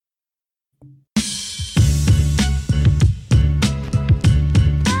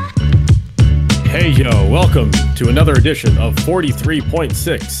Hey, yo, welcome to another edition of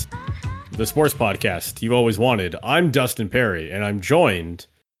 43.6, the sports podcast you always wanted. I'm Dustin Perry, and I'm joined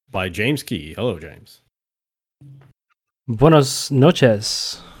by James Key. Hello, James. Buenos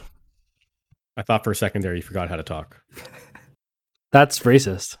noches. I thought for a second there you forgot how to talk. That's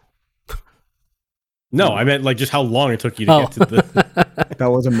racist. No, I meant like just how long it took you to get to the... That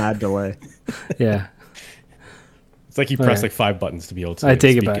was a mad delay. Yeah. It's like he pressed like 5 buttons to be able to I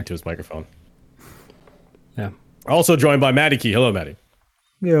take it speak back. into his microphone. Yeah. Also joined by Maddie Key. Hello, Maddie.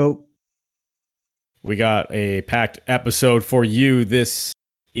 Yo. We got a packed episode for you this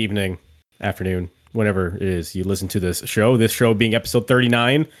evening, afternoon, whenever it is you listen to this show. This show being episode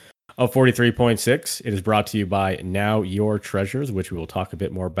 39 of 43.6. It is brought to you by Now Your Treasures, which we will talk a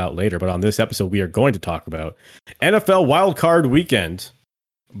bit more about later. But on this episode, we are going to talk about NFL Wildcard Weekend,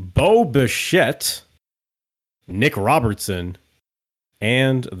 Bichette, Nick Robertson,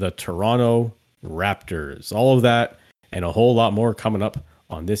 and the Toronto Raptors. All of that and a whole lot more coming up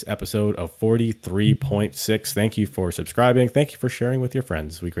on this episode of 43.6. Thank you for subscribing. Thank you for sharing with your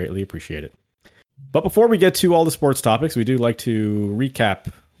friends. We greatly appreciate it. But before we get to all the sports topics, we do like to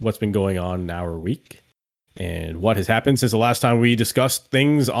recap what's been going on in our week and what has happened since the last time we discussed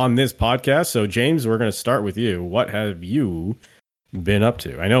things on this podcast. So, James, we're going to start with you. What have you been up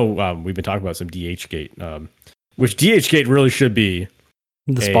to? I know we've been talking about some DHgate, which DHgate really should be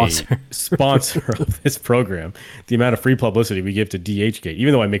The sponsor of this program. The amount of free publicity we give to DHgate,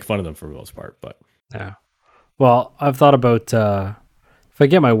 even though I make fun of them for the most part. But yeah. Well, I've thought about if I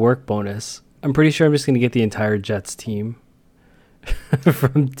get my work bonus, I'm pretty sure I'm just going to get the entire Jets team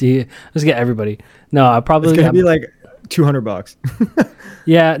from just get everybody. No, I probably It's gonna be like $200.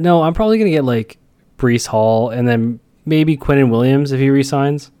 Yeah, no, I'm probably gonna get like Breece Hall and then maybe Quinnen Williams if he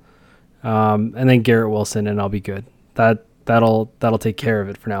resigns, and then Garrett Wilson, and I'll be good. That'll take care of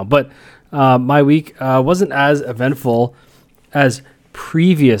it for now. But my week wasn't as eventful as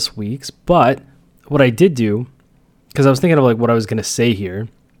previous weeks. But what I did do, because I was thinking of like what I was gonna say here,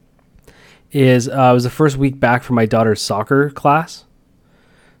 is it was the first week back from my daughter's soccer class,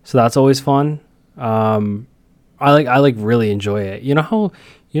 so that's always fun. I like really enjoy it. You know how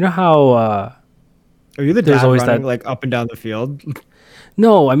Are you the there's dad always running that- like up and down the field?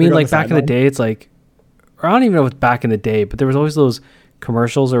 No, I mean on like the back in the sideline? day, it's like, or I don't even know if it's back in the day, but there was always those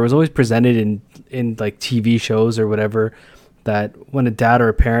commercials, or it was always presented in like TV shows or whatever, that when a dad or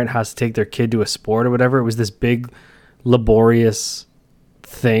a parent has to take their kid to a sport or whatever, it was this big laborious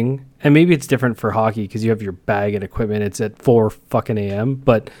thing. And maybe it's different for hockey because you have your bag and equipment. It's at 4 fucking a.m.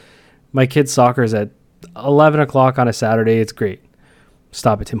 But my kid's soccer is at 11 o'clock on a Saturday. It's great.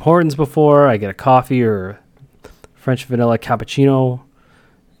 Stop at Tim Hortons before. I get a coffee or French vanilla cappuccino.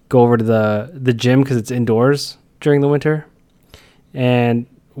 Go over to the gym because it's indoors during the winter, and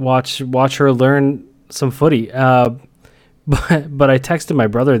watch her learn some footy. But I texted my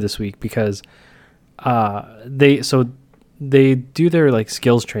brother this week because they do their like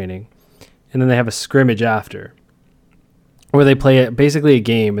skills training, and then they have a scrimmage after where they play basically a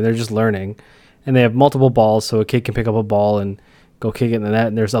game, and they're just learning, and they have multiple balls, so a kid can pick up a ball and go kick it in the net,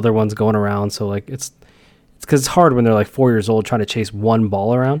 and there's other ones going around. So like it's because it's hard when they're like 4 years old trying to chase one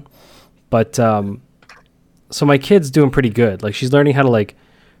ball around. But so my kid's doing pretty good. Like she's learning how to like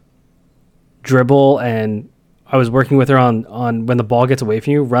dribble, and I was working with her on when the ball gets away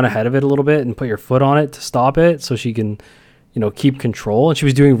from you, run ahead of it a little bit and put your foot on it to stop it so she can, keep control. And she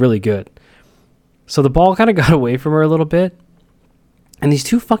was doing really good. So the ball kind of got away from her a little bit. And these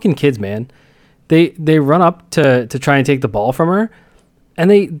two fucking kids, man, they run up to try and take the ball from her. And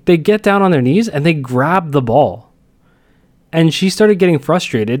they get down on their knees and they grab the ball. And she started getting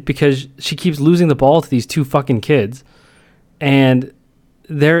frustrated because she keeps losing the ball to these two fucking kids. And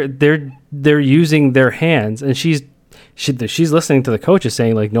they're using their hands, and she's listening to the coaches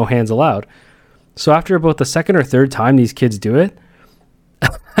saying like no hands allowed. So after about the second or third time these kids do it,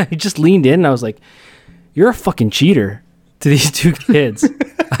 I just leaned in and I was like, "You're a fucking cheater," to these two kids.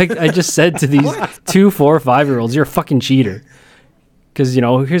 I just said to these 2, 4, 5-year-olds, "You're a fucking cheater." Because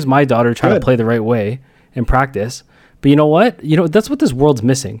here's my daughter trying to play the right way and practice. But you know what? That's what this world's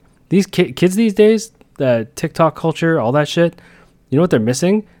missing. These kids these days, the TikTok culture, all that shit. You know what they're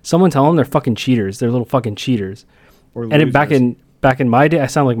missing? Someone tell them they're fucking cheaters. They're little fucking cheaters. And back in my day, I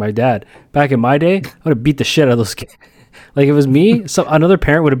sound like my dad. Back in my day, I would have beat the shit out of those kids. Like if it was me, another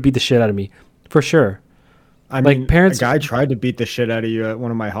parent would have beat the shit out of me for sure. I mean, parents. A guy tried to beat the shit out of you at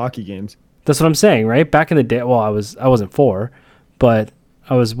one of my hockey games. That's what I'm saying, right? Back in the day, well, I wasn't 4, but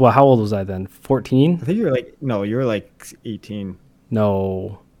I was. Well, how old was I then? 14? I think you were like 18.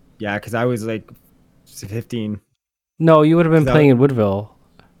 No. Yeah, because I was like 15. No, you would have been That- playing in Woodville.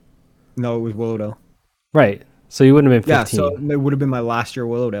 No, it was Willowdale. Right. So you wouldn't have been Yeah, 15. so it would have been my last year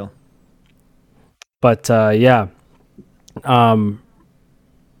Willowdale. But yeah.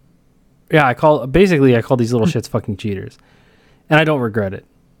 Yeah, I call these little shits fucking cheaters. And I don't regret it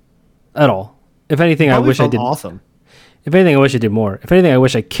at all. If anything, I Probably wish I felt did. awesome. If anything, I wish I did more. If anything, I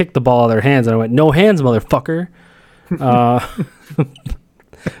wish I kicked the ball out of their hands and I went, "No hands, motherfucker." But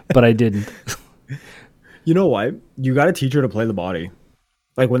I didn't. You know what? You got to teach her to play the body.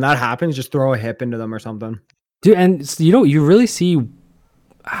 Like when that happens, just throw a hip into them or something. Dude, and you really see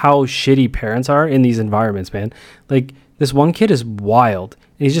how shitty parents are in these environments, man. Like this one kid is wild.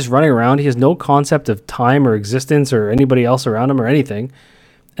 And he's just running around. He has no concept of time or existence or anybody else around him or anything.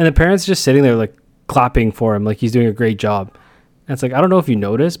 And the parents just sitting there like clapping for him like he's doing a great job. And it's like, I don't know if you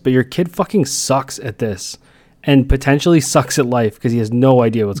noticed, but your kid fucking sucks at this and potentially sucks at life because he has no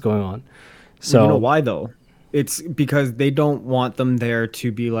idea what's going on. So you know why though? It's because they don't want them there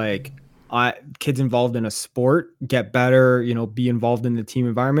to be like kids involved in a sport, get better, be involved in the team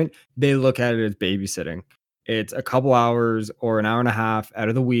environment. They look at it as babysitting. It's a couple hours or an hour and a half out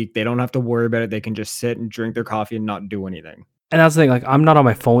of the week. They don't have to worry about it. They can just sit and drink their coffee and not do anything. And that's the thing, like I'm not on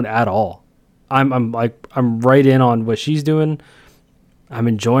my phone at all. I'm right in on what she's doing. I'm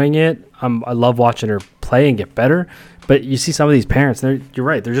enjoying it. I love watching her play and get better. But you see some of these parents, you're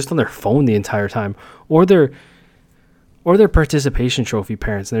right, they're just on their phone the entire time. Or they're participation trophy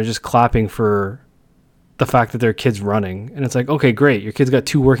parents and they're just clapping for the fact that their kid's running. And it's like, okay, great, your kid's got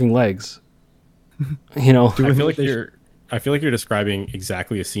 2 working legs. I feel like you're describing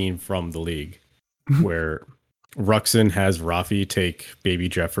exactly a scene from the league where Ruxin has Rafi take baby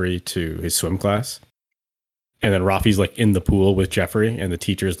Jeffrey to his swim class. And then Rafi's like in the pool with Jeffrey and the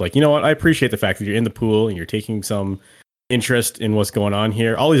teacher's like, you know what? I appreciate the fact that you're in the pool and you're taking some interest in what's going on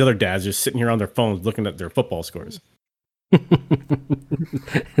here. All these other dads just sitting here on their phones looking at their football scores.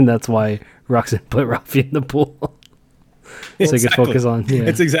 And that's why Ruxin put Rafi in the pool. So he could focus on. Yeah.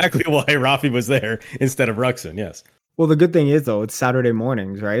 It's exactly why Rafi was there instead of Ruxin. Yes. Well, the good thing is though, it's Saturday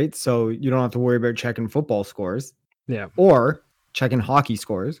mornings, right? So you don't have to worry about checking football scores. Yeah. Or checking hockey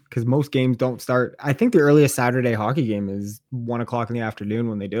scores because most games don't start. I think the earliest Saturday hockey game is 1:00 in the afternoon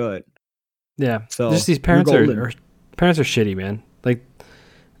when they do it. Yeah. So just these parents are shitty, man. Like,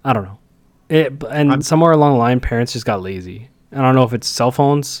 I don't know. Somewhere along the line, parents just got lazy. I don't know if it's cell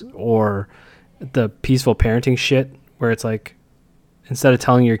phones or the peaceful parenting shit where it's like, instead of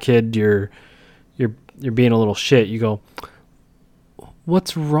telling your kid you're being a little shit, you go,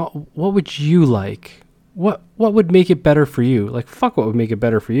 what's wrong? What would you like? What would make it better for you? Like, fuck what would make it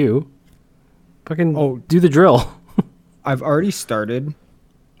better for you. Fucking do the drill. I've already started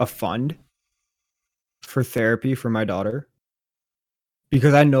a fund for therapy for my daughter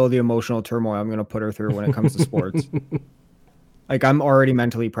because I know the emotional turmoil I'm going to put her through when it comes to sports. Like, I'm already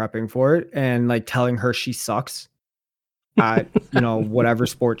mentally prepping for it and like telling her she sucks at, whatever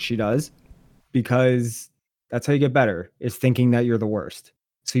sport she does, because that's how you get better, is thinking that you're the worst.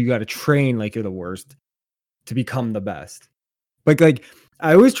 So you got to train like you're the worst to become the best. But like,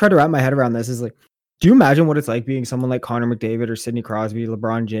 I always try to wrap my head around this is like, do you imagine what it's like being someone like Connor McDavid or Sidney Crosby,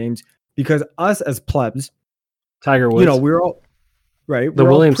 LeBron James? Because us as plebs, Tiger Woods, we're all right. The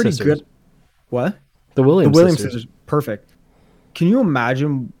we're Williams all pretty sisters. good. What? The Williams sisters. Perfect. Can you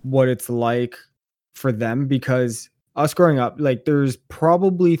imagine what it's like for them? Because us growing up, like, there's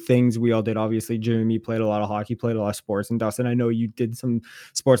probably things we all did. Obviously, Jimmy played a lot of hockey, played a lot of sports, and Dustin, I know you did some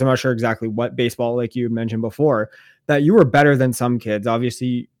sports. I'm not sure exactly what, baseball, like you had mentioned before, that you were better than some kids.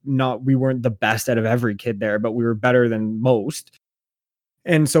 Obviously, we weren't the best out of every kid there, but we were better than most.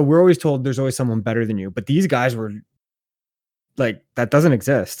 And so we're always told there's always someone better than you. But these guys were like, that doesn't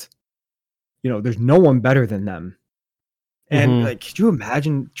exist. There's no one better than them. And like, could you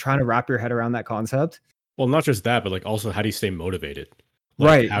imagine trying to wrap your head around that concept? Well, not just that, but like also, how do you stay motivated?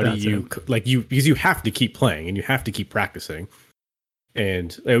 Right. How do you because you have to keep playing and you have to keep practicing.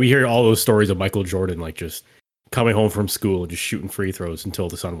 And we hear all those stories of Michael Jordan, like just coming home from school and just shooting free throws until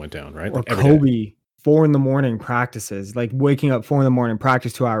the sun went down, right? Or like Kobe, 4 a.m. practices, like waking up 4 a.m,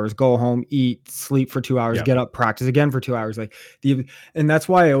 practice 2 hours, go home, eat, sleep for 2 hours, get up, practice again for 2 hours. And that's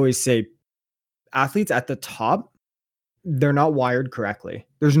why I always say athletes at the top, they're not wired correctly.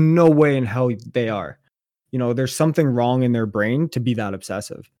 There's no way in hell they are. There's something wrong in their brain to be that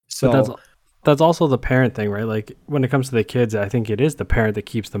obsessive. So but that's also the parent thing, right? Like, when it comes to the kids, I think it is the parent that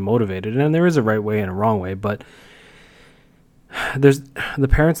keeps them motivated. And there is a right way and a wrong way, but there's the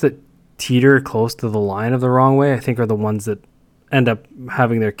parents that teeter close to the line of the wrong way, I think, are the ones that end up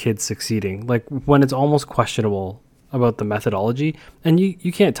having their kids succeeding. Like, when it's almost questionable about the methodology. And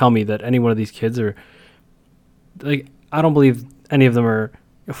you can't tell me that any one of these kids are like, I don't believe any of them are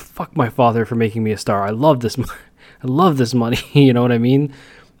Fuck my father for making me a star. I love this. I love this money. You know what I mean?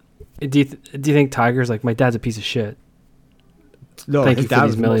 Do you think Tiger's like, my dad's a piece of shit? No, Thank his you for dad these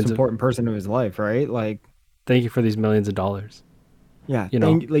was the millions most of- important person in his life, right? Like, Thank you for these millions of dollars. yeah, You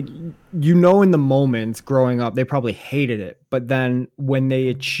know? like you know, in the moments growing up, they probably hated it, but then when they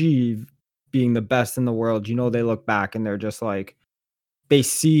achieve being the best in the world, you know, they look back and they're just like, they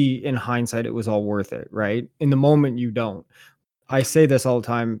see in hindsight it was all worth it, right? In the moment, you don't. I say this all the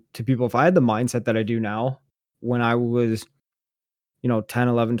time to people. If I had the mindset that I do now, when I was, 10,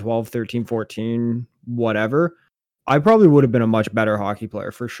 11, 12, 13, 14, whatever, I probably would have been a much better hockey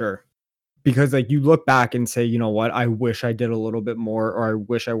player for sure. Because like you look back and say, you know what, I wish I did a little bit more, or I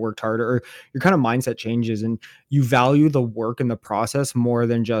wish I worked harder, or your kind of mindset changes and you value the work and the process more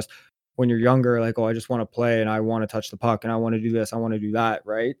than just when you're younger, like, oh, I just want to play and I want to touch the puck and I want to do this, I want to do that.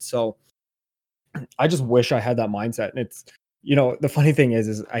 Right. So I just wish I had that mindset. And it's, the funny thing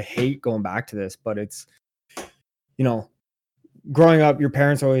is I hate going back to this, but it's, growing up, your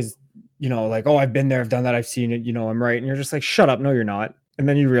parents always, like, oh, I've been there, I've done that, I've seen it, I'm right. And you're just like, shut up. No, you're not. And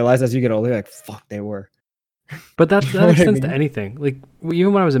then you realize as you get older, you're like, fuck, they were. But that You know what I extends to mean? anything. Like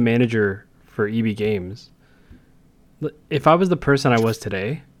even when I was a manager for EB Games, if I was the person I was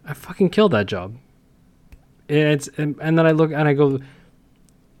today, I fucking killed that job. And then I look and I go,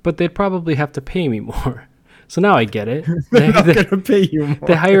 but they'd probably have to pay me more. So now I get it. They're not gonna pay you more.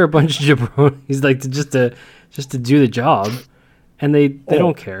 They hire a bunch of jabronis like just to do the job, and they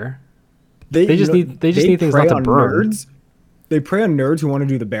don't care. They just need things not to burn. Nerds. They prey on nerds who want to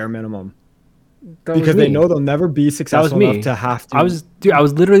do the bare minimum That was because they me. know they'll never be successful me. enough to have to. I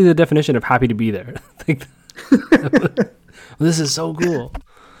was literally the definition of happy to be there. Like, this is so cool.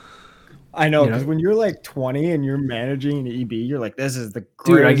 I know, You know? because when you're like 20 and you're managing an EB, you're like, this is the Dude,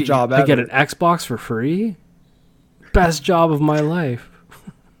 greatest job ever. I get an Xbox for free. Best job of my life.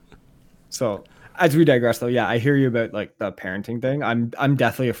 So as we digress though, yeah, I hear you about like the parenting thing. I'm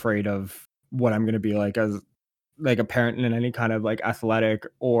definitely afraid of what I'm gonna be like as like a parent in any kind of like athletic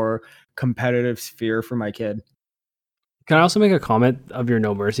or competitive sphere for my kid. Can I also make a comment of your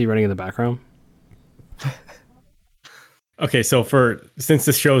No Mercy running in the background? Okay, so since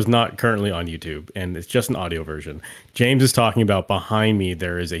this show is not currently on YouTube and it's just an audio version, James is talking about behind me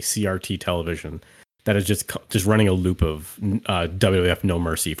there is a CRT television that is just running a loop of WWF No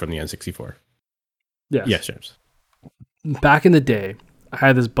Mercy from the N64. Yes, James. Back in the day, I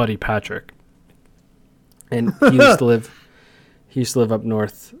had this buddy Patrick, and he used to live up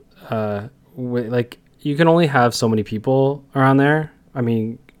north. Like you can only have so many people around there. I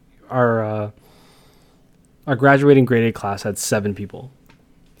mean, our graduating grade 8 class had 7 people,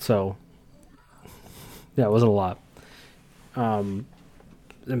 so yeah, it wasn't a lot.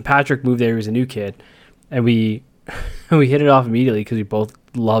 And Patrick moved there. He was a new kid, and we hit it off immediately because we both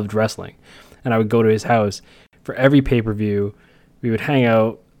loved wrestling. And I would go to his house for every pay-per-view. We would hang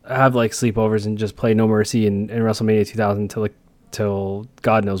out, have like sleepovers, and just play No Mercy in WrestleMania 2000 till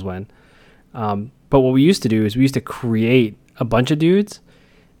God knows when. But what we used to do is we used to create a bunch of dudes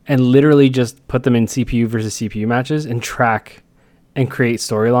and literally just put them in CPU versus CPU matches and track and create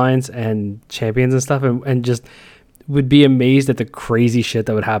storylines and champions and stuff, and just would be amazed at the crazy shit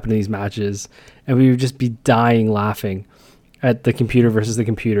that would happen in these matches. And we would just be dying laughing at the computer versus the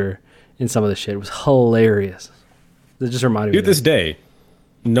computer in some of the shit. It was hilarious. It just reminded me. To this day,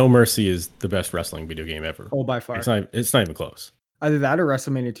 No Mercy is the best wrestling video game ever. Oh, by far. It's not even close. Either that or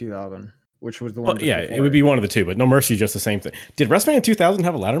WrestleMania 2000, which was the one. Well, yeah, it would be one of the two, but No Mercy is just the same thing. Did WrestleMania 2000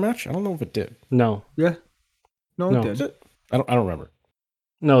 have a ladder match? I don't know if it did. No. Yeah. No, it did. I don't remember.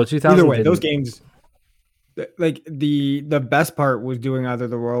 No, 2000. Either way, didn't. those games, like the best part was doing either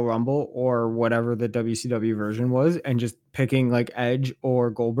the Royal Rumble or whatever the WCW version was, and just picking like Edge or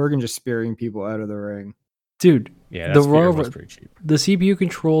Goldberg and just spearing people out of the ring. Dude, Yeah, the Spear was pretty cheap. The CPU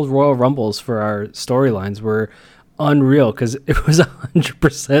controlled Royal Rumbles for our storylines were unreal because it was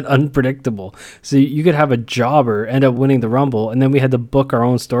 100% unpredictable. So you could have a jobber end up winning the Rumble, and then we had to book our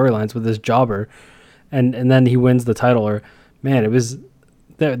own storylines with this jobber, and then he wins the title. Or man, it was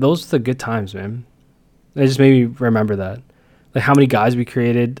those were the good times, man. It just made me remember that, like how many guys we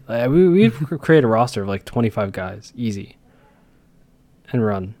created. We create a roster of like 25 guys, easy, and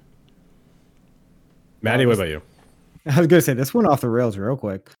run. Maddie, what about you? I was gonna say this went off the rails real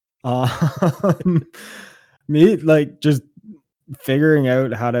quick. Me, like just figuring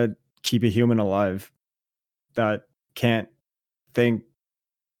out how to keep a human alive that can't think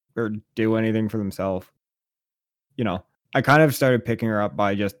or do anything for themselves. I kind of started picking her up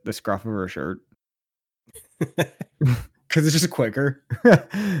by just the scruff of her shirt. Because it's just quicker.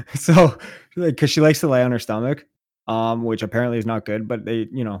 So, like, because she likes to lay on her stomach. which apparently is not good, but they,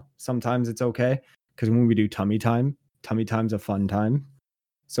 sometimes it's okay because when we do tummy time's a fun time.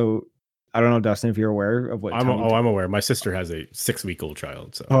 So I don't know, Dustin, if you're aware of what I'm aware. My sister has a 6-week-old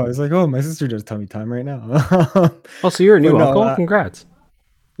child. So I was like, oh, my sister does tummy time right now. Oh, so you're a new uncle? Congrats.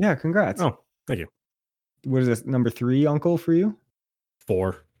 Yeah, congrats. Oh, thank you. What is this, number 3 uncle for you?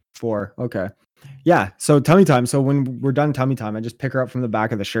 4. Okay. Yeah. So tummy time. So when we're done tummy time, I just pick her up from the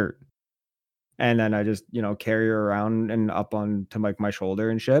back of the shirt. And then I just, carry her around and up onto like my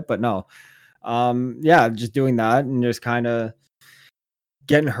shoulder and shit. But no. Yeah, just doing that and just kind of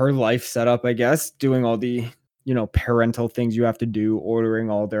getting her life set up, I guess, doing all the, parental things you have to do,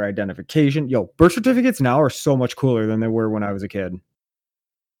 ordering all their identification. Birth certificates now are so much cooler than they were when I was a kid.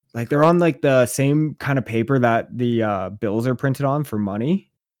 Like they're on like the same kind of paper that the bills are printed on for money.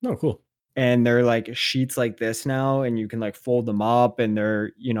 Oh, cool. And they're like sheets like this now, and you can like fold them up, and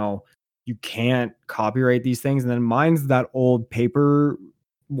they're, you can't copyright these things. And then mine's that old paper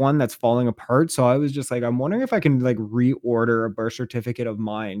one that's falling apart. So I was just like, I'm wondering if I can like reorder a birth certificate of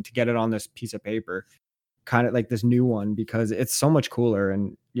mine to get it on this piece of paper, kind of like this new one, because it's so much cooler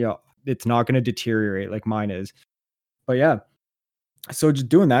and it's not going to deteriorate like mine is. But yeah. So just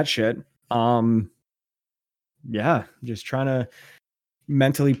doing that shit. Yeah, just trying to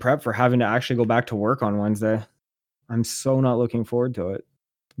mentally prep for having to actually go back to work on Wednesday. I'm so not looking forward to it.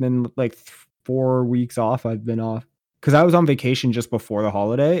 It's been like 4 weeks off. I've been off because I was on vacation just before the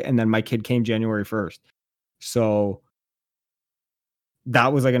holiday, and then my kid came January 1st. So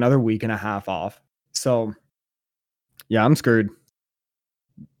that was like another week and a half off. So yeah, I'm screwed.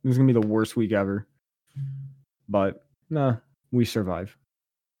 This is gonna be the worst week ever. But nah. We survive.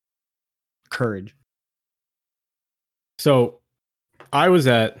 Courage. So I was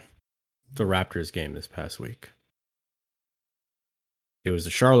at the Raptors game this past week. It was the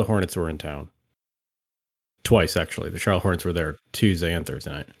Charlotte Hornets were in town. Twice, actually. The Charlotte Hornets were there Tuesday and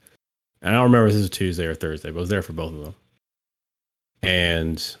Thursday night. And I don't remember if this was Tuesday or Thursday, but I was there for both of them.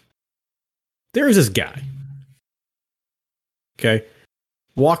 And there was this guy. Okay.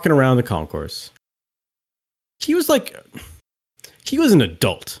 Walking around the concourse. He was an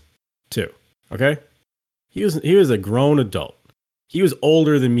adult too. Okay. He was a grown adult. He was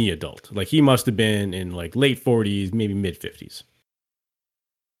older than me adult. Like he must have been in like late 40s, maybe mid 50s.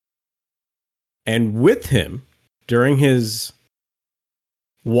 And with him during his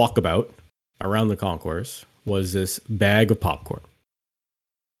walkabout around the concourse was this bag of popcorn.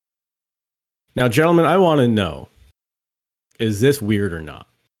 Now, gentlemen, I want to know, is this weird or not?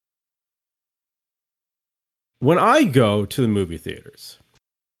 When I go to the movie theaters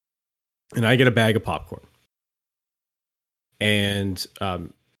and I get a bag of popcorn, and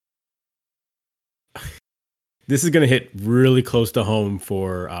this is going to hit really close to home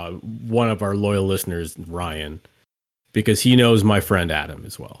for one of our loyal listeners, Ryan, because he knows my friend Adam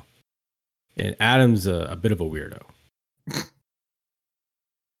as well. And Adam's a bit of a weirdo.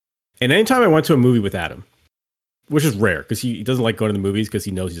 And anytime I went to a movie with Adam, which is rare because he doesn't like going to the movies because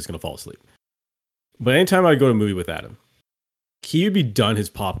he knows he's just going to fall asleep. But anytime I go to a movie with Adam, he would be done his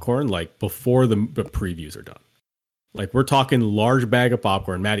popcorn like before the previews are done. Like we're talking large bag of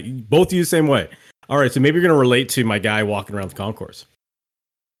popcorn. Maddie, both of you the same way. All right, so maybe you're going to relate to my guy walking around the concourse.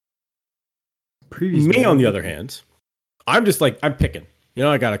 Me, on the other hand, I'm just like, I'm picking.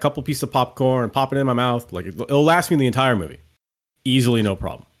 I got a couple pieces of popcorn, popping it in my mouth. Like it'll last me the entire movie. Easily, no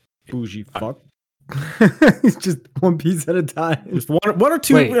problem. Bougie fuck. It's just one piece at a time. Just one or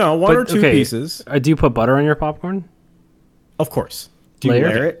two, one or two pieces. Do you put butter on your popcorn? Of course. Do you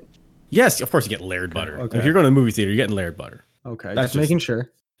layer it? Yes, of course you get layered butter. Okay. If you're going to the movie theater, you're getting layered butter. Okay, that's just making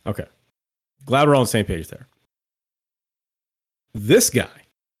sure. Okay. Glad we're all on the same page there. This guy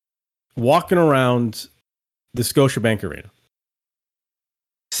walking around the Scotiabank Arena.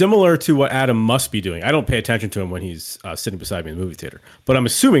 Similar to what Adam must be doing. I don't pay attention to him when he's sitting beside me in the movie theater. But I'm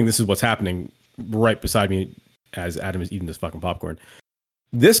assuming this is what's happening right beside me as Adam is eating this fucking popcorn.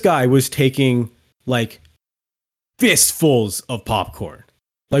 This guy was taking like fistfuls of popcorn.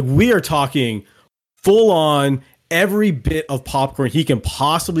 Like we are talking full on every bit of popcorn he can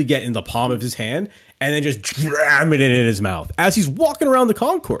possibly get in the palm of his hand and then just jam it in his mouth as he's walking around the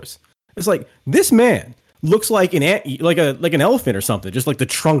concourse. It's like this man looks like an elephant or something, just like the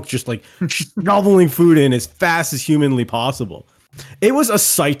trunk, just like shoveling food in as fast as humanly possible. It was a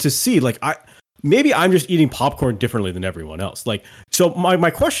sight to see. Like maybe I'm just eating popcorn differently than everyone else. Like, so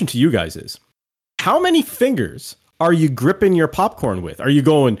my question to you guys is, how many fingers are you gripping your popcorn with? Are you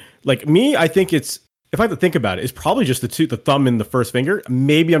going like me? I think if I have to think about it, it's probably just the thumb and the first finger.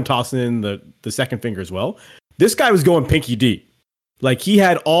 Maybe I'm tossing in the second finger as well. This guy was going pinky deep. Like he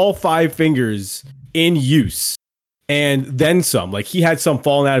had all 5 fingers in use and then some. Like he had some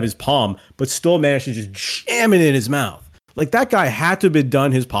falling out of his palm, but still managed to just jam it in his mouth. Like that guy had to have been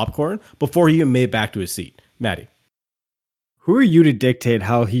done his popcorn before he even made it back to his seat. Maddie. Who are you to dictate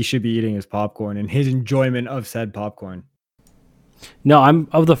how he should be eating his popcorn and his enjoyment of said popcorn? No, I'm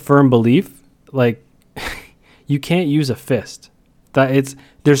of the firm belief, like, you can't use a fist.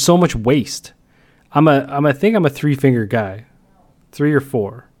 There's so much waste. I think I'm a 3-finger guy, 3 or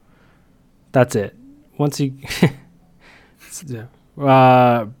 4. That's it. Once you,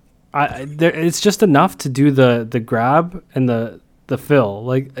 it's just enough to do the grab and the fill.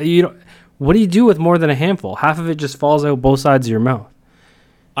 Like, you know, what do you do with more than a handful? Half of it just falls out both sides of your mouth.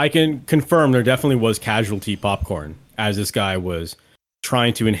 I can confirm there definitely was casualty popcorn as this guy was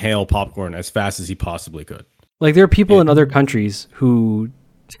trying to inhale popcorn as fast as he possibly could. Like there are people in other countries who,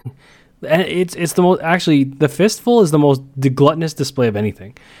 and it's the most, actually the fistful is the gluttonous display of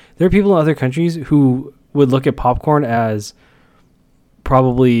anything. There are people in other countries who would look at popcorn as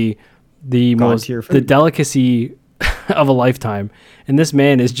probably the delicacy of a lifetime. And this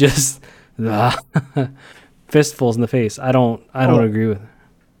man is just fistfuls in the face. I don't agree with it.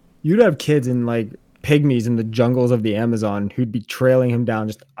 You'd have kids in like pygmies in the jungles of the Amazon who'd be trailing him down,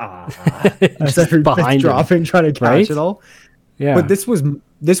 just just behind dropping, trying to catch it all. Yeah. But this was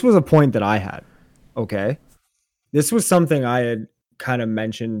a point that I had. Okay. This was something I had kind of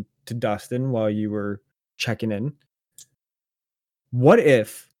mentioned to Dustin while you were checking in. What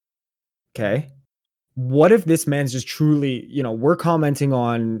if this man's just truly, you know, we're commenting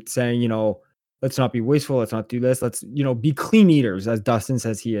on saying, you know, let's not be wasteful. Let's not do this. Let's, you know, be clean eaters, as Dustin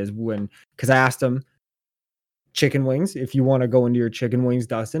says he is. Because I asked him, chicken wings, if you want to go into your chicken wings,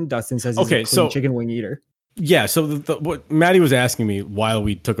 Dustin says he's a clean chicken wing eater. Yeah. So what Maddie was asking me while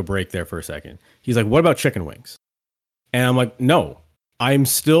we took a break there for a second, he's like, what about chicken wings? And I'm like, no, I'm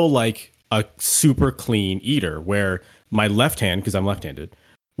still like a super clean eater where my left hand, because I'm left-handed,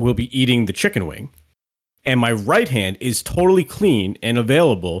 will be eating the chicken wing. And my right hand is totally clean and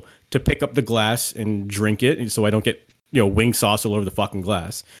available to pick up the glass and drink it, so I don't get, you know, wing sauce all over the fucking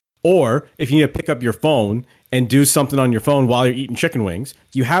glass. Or if you need to pick up your phone and do something on your phone while you're eating chicken wings,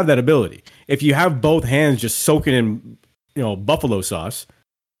 you have that ability. If you have both hands just soaking in, you know, buffalo sauce,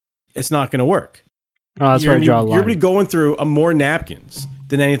 it's not going to work. Oh, that's where I draw a line. You're going to be going through more napkins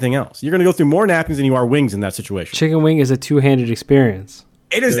than anything else. You're going to go through more napkins than you are wings in that situation. Chicken wing is a two-handed experience.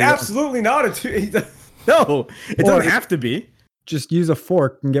 It is absolutely not no, it doesn't have to be. Just use a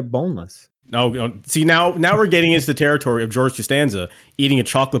fork and get boneless. No, see, now we're getting into the territory of George Costanza eating a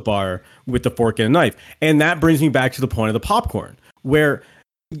chocolate bar with the fork and a knife. And that brings me back to the point of the popcorn, where,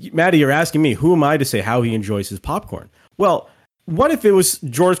 Maddie, you're asking me, who am I to say how he enjoys his popcorn? Well, what if it was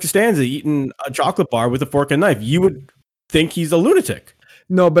George Costanza eating a chocolate bar with a fork and knife? You would think he's a lunatic.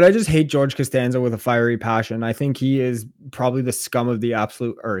 No, but I just hate George Costanza with a fiery passion. I think he is probably the scum of the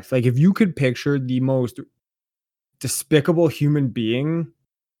absolute earth. Like, if you could picture the most despicable human being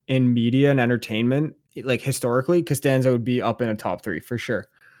in media and entertainment, like historically, Costanza would be up in a top 3 for sure.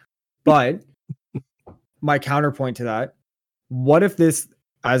 But my counterpoint to that, what if this,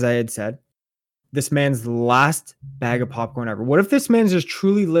 as I had said, this man's last bag of popcorn ever? What if this man's just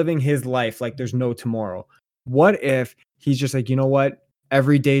truly living his life like there's no tomorrow? What if he's just like, you know what?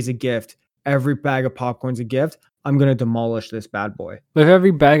 Every day's a gift. Every bag of popcorn's a gift. I'm going to demolish this bad boy. But if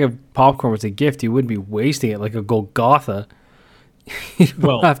every bag of popcorn was a gift, you wouldn't be wasting it like a Golgotha.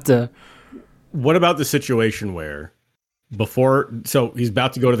 Well, have to. What about the situation where so he's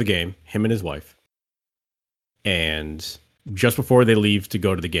about to go to the game, him and his wife, and just before they leave to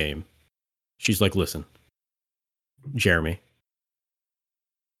go to the game, she's like, listen, Jeremy,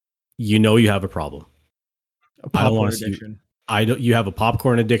 you know you have a problem. I don't want to see you. You have a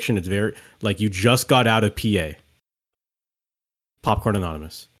popcorn addiction. It's very, like, you just got out of PA. Popcorn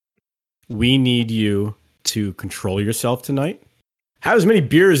Anonymous. We need you to control yourself tonight. Have as many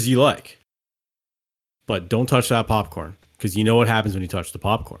beers as you like. But don't touch that popcorn. Because you know what happens when you touch the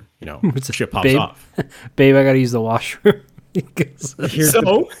popcorn. You know, shit pops off. Babe, I got to use the washroom.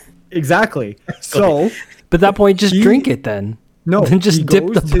 Exactly. So. But at that point, just drink it then. No. Then just dip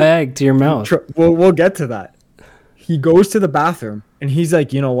the bag to your mouth. We'll get to that. He goes to the bathroom and he's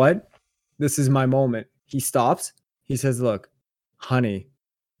like, you know what? This is my moment. He stops. He says, look, honey,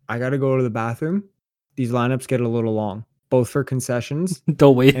 I got to go to the bathroom. These lineups get a little long, both for concessions.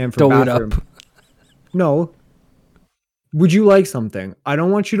 Don't wait. And for don't bathroom. wait up. No. Would you like something? I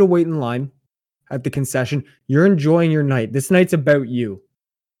don't want you to wait in line at the concession. You're enjoying your night. This night's about you.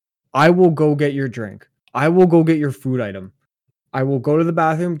 I will go get your drink. I will go get your food item. I will go to the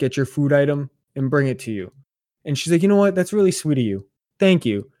bathroom, get your food item, and bring it to you. And she's like, you know what? That's really sweet of you. Thank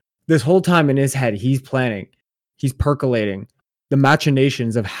you. This whole time in his head, he's planning. He's percolating. The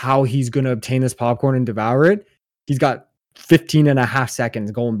machinations of how he's going to obtain this popcorn and devour it. He's got 15 and a half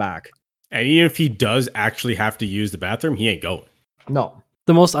seconds going back. And even if he does actually have to use the bathroom, he ain't going. No.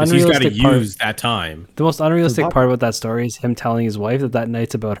 The most unrealistic he's got to use that time. The most unrealistic part about that story is him telling his wife that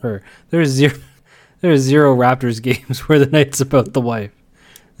night's about her. There's zero Raptors games where the night's about the wife.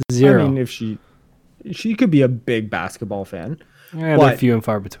 Zero. I mean, if she could be a big basketball fan. Yeah, they're few and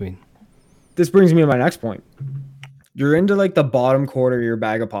far between. This brings me to my next point. You're into like the bottom quarter of your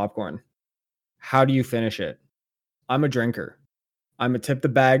bag of popcorn. How do you finish it? I'm a drinker. I'm a tip the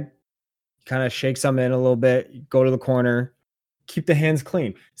bag, kind of shake some in a little bit, go to the corner, keep the hands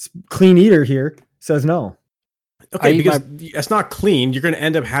clean. Clean eater here says no. Okay, because it's not clean. You're going to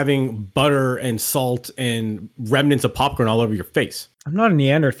end up having butter and salt and remnants of popcorn all over your face. I'm not a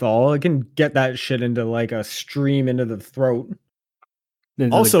Neanderthal. I can get that shit into like a stream into the throat.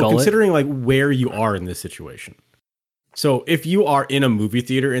 Also, considering like where you are in this situation. So if you are in a movie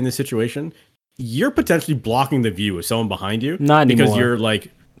theater in this situation, you're potentially blocking the view of someone behind you. Not anymore. Because you're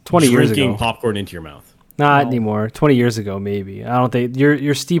like 20 years drinking ago. Popcorn into your mouth. Not anymore. 20 years ago, maybe. I don't think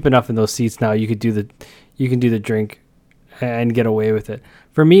you're steep enough in those seats now. You can do the drink and get away with it.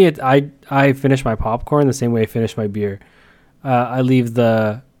 For me, I finish my popcorn the same way I finish my beer. I leave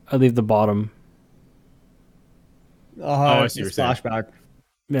the bottom. I see what you're saying. Splashback.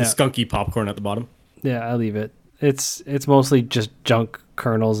 The skunky popcorn at the bottom. Yeah, I leave it. It's mostly just junk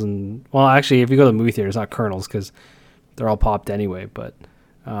kernels and actually, if you go to the movie theater, it's not kernels because they're all popped anyway. But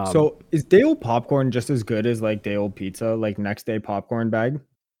so is day old popcorn just as good as like day old pizza, like next day popcorn bag?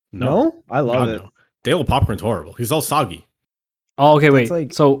 No? I love it. No. Day old popcorn's horrible. He's all soggy. Oh, okay,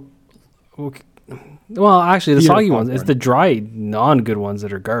 wait. So, okay. Well, actually, the soggy ones, it's the dry, non-good ones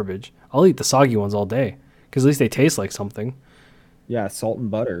that are garbage. I'll eat the soggy ones all day because at least they taste like something. Yeah, salt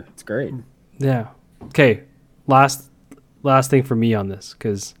and butter. It's great. Yeah. Okay. Last thing for me on this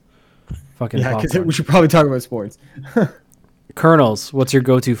because fucking because we should probably talk about sports. Kernels, what's your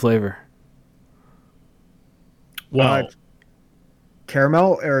go-to flavor? Well,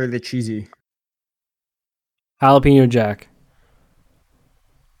 caramel or the cheesy? Jalapeno Jack.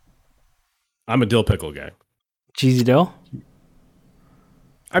 I'm a dill pickle guy. Cheesy dill?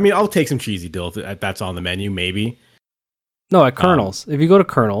 I mean, I'll take some cheesy dill if that's on the menu, maybe. No, at Kernels. If you go to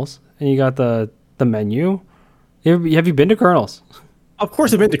Kernels and you got the menu, have you been to Kernels? Of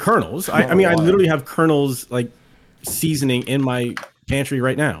course I've been to Kernels. I mean, I literally have Kernels like seasoning in my pantry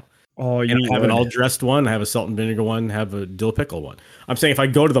right now. Oh, and I have an all dressed one. I have a salt and vinegar one. I have a dill pickle one. I'm saying if I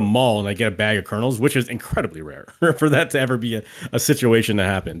go to the mall and I get a bag of Kernels, which is incredibly rare for that to ever be a situation to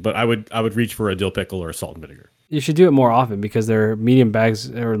happen, but I would reach for a dill pickle or a salt and vinegar. You should do it more often because their medium bags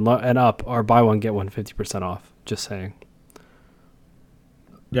and up are buy one get one 50% off. Just saying.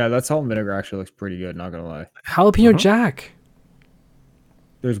 Yeah, that salt and vinegar actually looks pretty good. Not gonna lie. Jalapeno Jack.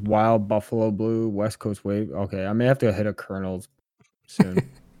 There's Wild Buffalo Blue, West Coast Wave. Okay, I may have to hit a Kernels soon.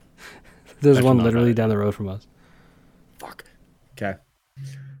 There's one literally down the road from us. Fuck. Okay.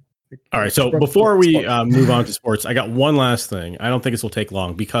 All right. So before we move on to sports, I got one last thing. I don't think this will take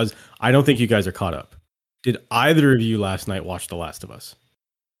long because I don't think you guys are caught up. Did either of you last night watch The Last of Us?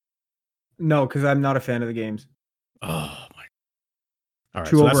 No, because I'm not a fan of the games. Oh my. All right.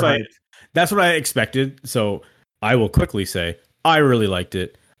 Too overhyped. That's what I expected. So I will quickly say I really liked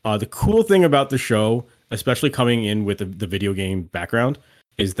it. The cool thing about the show, especially coming in with the video game background,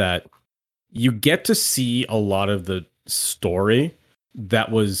 is that you get to see a lot of the story that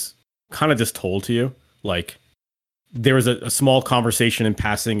was kind of just told to you. Like there was a small conversation in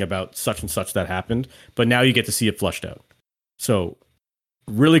passing about such and such that happened, but now you get to see it flushed out. So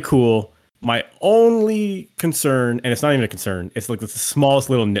really cool. My only concern, and it's not even a concern, it's like the smallest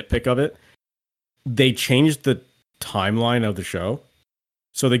little nitpick of it. They changed the timeline of the show.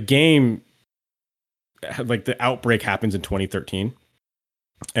 So the game, like the outbreak happens in 2013.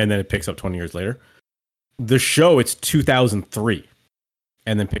 And then it picks up 20 years later. The show, it's 2003,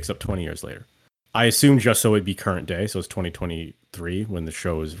 and then picks up 20 years later. I assume just so it'd be current day, so it's 2023 when the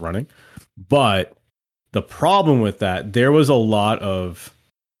show is running. But the problem with that, there was a lot of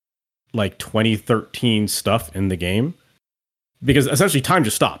like 2013 stuff in the game because essentially time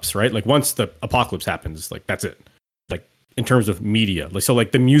just stops, right? Like once the apocalypse happens, like that's it. Like in terms of media, like so,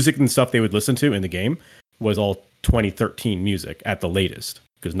 like the music and stuff they would listen to in the game was all 2013 music at the latest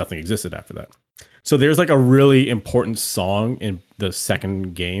because nothing existed after that. So there's like a really important song in the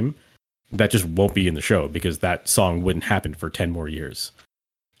second game that just won't be in the show because that song wouldn't happen for 10 more years.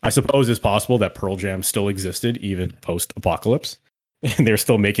 I suppose it's possible that Pearl Jam still existed even post-apocalypse and they're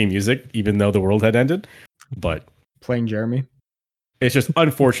still making music even though the world had ended. But playing Jeremy. It's just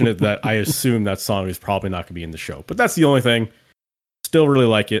unfortunate that I assume that song is probably not going to be in the show. But that's the only thing. Still really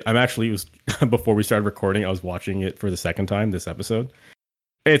like it. Before we started recording, I was watching it for the second time this episode.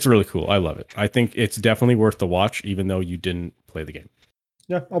 It's really cool. I love it. I think it's definitely worth the watch, even though you didn't play the game.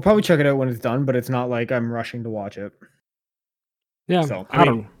 Yeah, I'll probably check it out when it's done, but it's not like I'm rushing to watch it. Yeah, So, I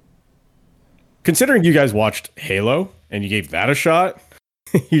don't. Considering you guys watched Halo and you gave that a shot,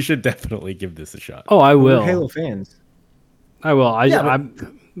 you should definitely give this a shot. Oh, I will. We're Halo fans. I will.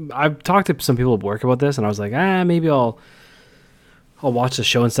 I've talked to some people at work about this, and I was like, maybe I'll watch the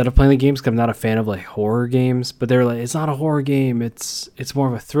show instead of playing the games because I'm not a fan of like horror games. But they're like, it's not a horror game. It's more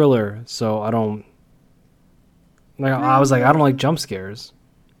of a thriller. So I don't. Like I was like, I don't like jump scares.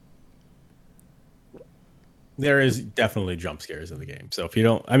 There is definitely jump scares in the game. So if you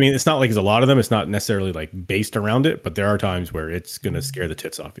don't, I mean, it's not like there's a lot of them. It's not necessarily like based around it, but there are times where it's going to scare the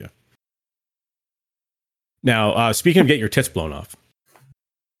tits off you. Now, speaking of get your tits blown off,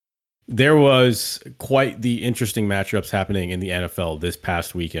 there was quite the interesting matchups happening in the NFL this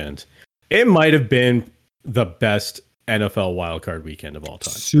past weekend. It might have been the best NFL wildcard weekend of all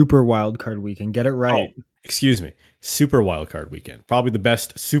time. Super wildcard weekend. Get it right. Oh, excuse me. Super wildcard weekend. Probably the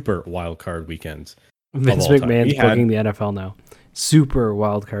best super wildcard weekends. Vince McMahon's booking the NFL now. Super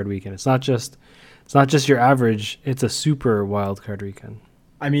wildcard weekend. It's not just your average. It's a super wildcard weekend.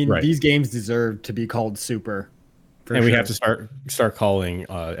 I mean, These games deserve to be called super. And we have to start calling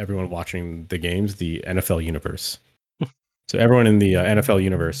everyone watching the games the NFL universe. So everyone in the NFL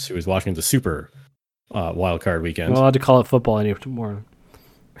universe who is watching the super wildcard weekend. I'm not allowed to call it football anymore.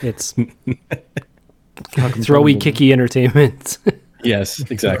 It's throwy, kicky entertainment. Yes,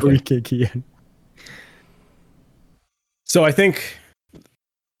 exactly. Kicky. So I think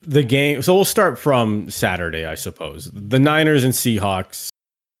the game. So we'll start from Saturday, I suppose. The Niners and Seahawks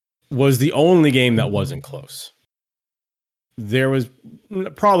was the only game that wasn't close. There was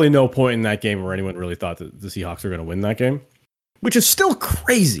probably no point in that game where anyone really thought that the Seahawks were going to win that game, which is still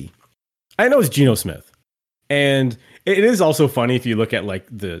crazy. I know it's Geno Smith, and it is also funny if you look at like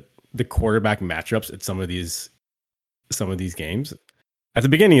the quarterback matchups at some of these games. At the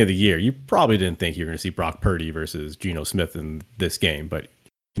beginning of the year, you probably didn't think you were going to see Brock Purdy versus Geno Smith in this game, but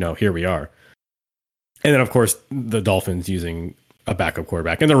here we are. And then, of course, the Dolphins using a backup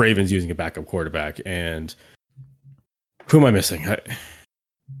quarterback and the Ravens using a backup quarterback. And who am I missing?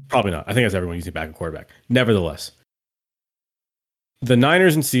 Probably not. I think that's everyone using a backup quarterback. Nevertheless, the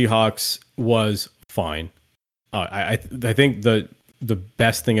Niners and Seahawks was fine. I think the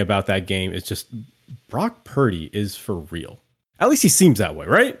best thing about that game is just Brock Purdy is for real. At least he seems that way,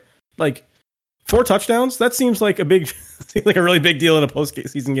 right? Like 4 touchdowns. That seems like a really big deal in a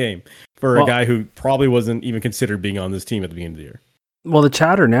postseason game for a guy who probably wasn't even considered being on this team at the beginning of the year. Well, the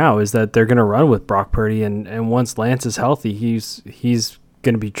chatter now is that they're going to run with Brock Purdy, and once Lance is healthy, he's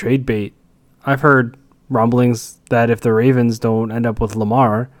going to be trade bait. I've heard rumblings that if the Ravens don't end up with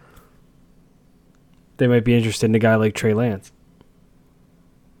Lamar, they might be interested in a guy like Trey Lance.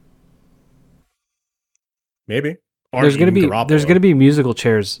 Maybe. There's going to be musical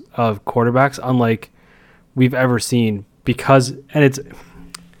chairs of quarterbacks unlike we've ever seen it's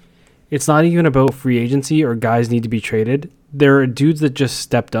not even about free agency or guys need to be traded. There are dudes that just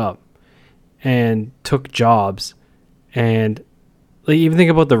stepped up and took jobs, and like even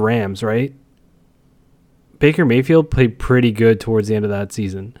think about the Rams, right? Baker Mayfield played pretty good towards the end of that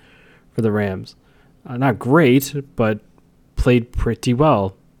season for the Rams. Not great, but played pretty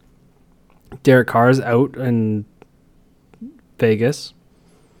well. Derek Carr's out in Vegas.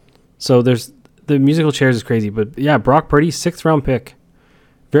 So there's the musical chairs is crazy, but yeah, Brock Purdy, 6th round pick.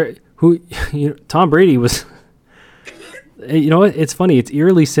 Tom Brady was you know what? It's funny. It's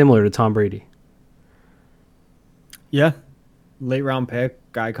eerily similar to Tom Brady. Yeah. Late round pick,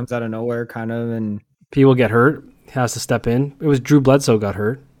 guy comes out of nowhere kind of, and people get hurt, has to step in. It was Drew Bledsoe got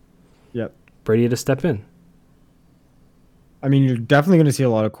hurt. Yep. Brady had to step in. I mean, you're definitely going to see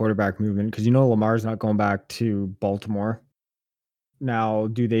a lot of quarterback movement because Lamar's not going back to Baltimore. Now,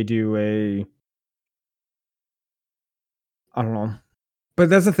 do they do I don't know.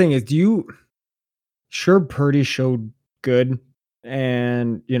 But that's the thing is, Purdy showed good,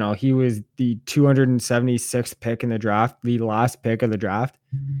 and, he was the 276th pick in the draft, the last pick of the draft.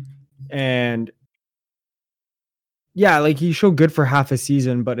 And yeah, like he showed good for half a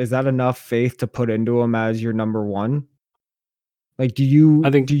season, but is that enough faith to put into him as your number one? Like, do you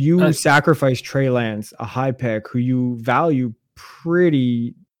sacrifice Trey Lance, a high pick who you value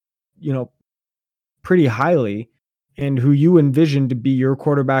pretty highly and who you envision to be your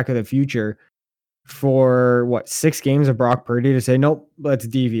quarterback of the future for 6 games of Brock Purdy to say, nope, let's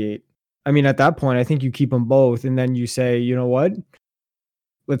deviate? I mean, at that point, I think you keep them both. And then you say, you know what?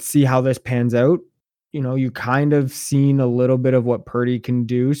 let's see how this pans out. You kind of seen a little bit of what Purdy can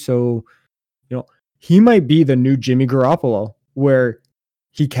do. So, he might be the new Jimmy Garoppolo, where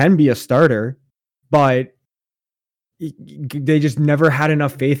he can be a starter, but they just never had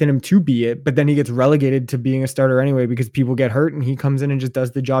enough faith in him to be it. But then he gets relegated to being a starter anyway because people get hurt and he comes in and just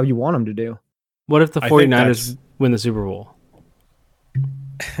does the job you want him to do. What if the 49ers win the Super Bowl?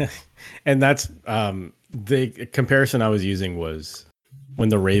 And that's the comparison I was using was when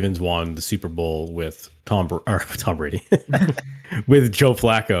the Ravens won the Super Bowl with Tom Brady with Joe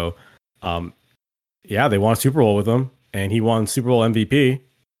Flacco. Yeah, they won a Super Bowl with him, and he won Super Bowl MVP.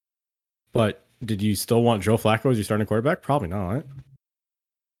 But did you still want Joe Flacco as your starting quarterback? Probably not. Right?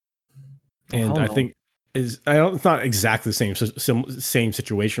 And I think it's not exactly the same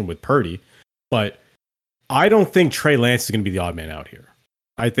situation with Purdy, but I don't think Trey Lance is going to be the odd man out here.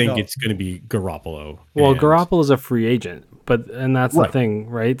 I think it's going to be Garoppolo. Well, Garoppolo is a free agent, and that's the thing,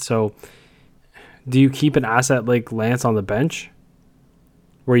 right? So, do you keep an asset like Lance on the bench,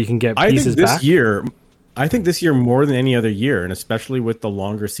 where you can get pieces back? I think this year more than any other year, and especially with the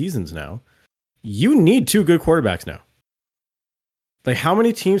longer seasons now, you need two good quarterbacks now. Like, how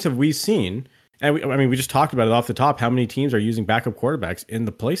many teams have we seen? And we just talked about it off the top. How many teams are using backup quarterbacks in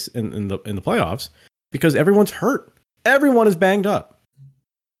the playoffs because everyone's hurt, everyone is banged up.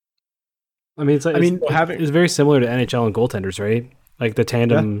 I mean, it's very similar to NHL and goaltenders, right? Like the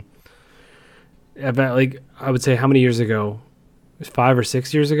tandem. Yeah. Like I would say, how many years ago? 5 or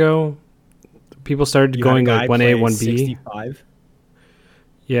 6 years ago, people started going like 1A, 1B. 65.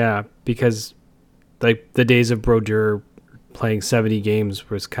 Yeah, because like the days of Brodeur playing 70 games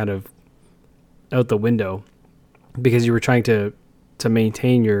was kind of out the window because you were trying to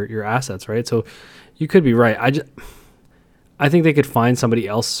maintain your assets, right? So you could be right. I think they could find somebody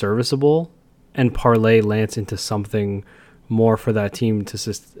else serviceable and parlay Lance into something more for that team to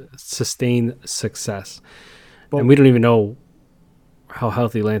sustain success. And we don't even know how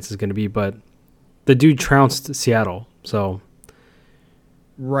healthy Lance is going to be, but the dude trounced Seattle. So,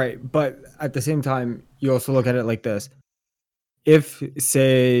 right. But at the same time, you also look at it like this. If,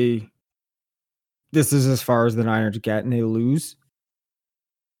 say, this is as far as the Niners get and they lose,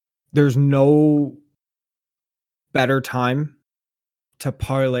 there's no better time to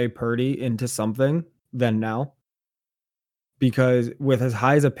parlay Purdy into something than now. Because with as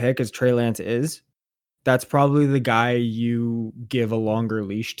high as a pick as Trey Lance is, that's probably the guy you give a longer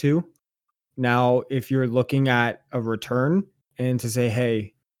leash to. Now, if you're looking at a return and to say,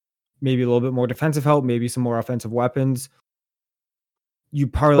 hey, maybe a little bit more defensive help, maybe some more offensive weapons, you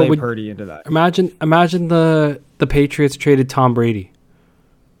parlay Purdy into that. Imagine the Patriots traded Tom Brady.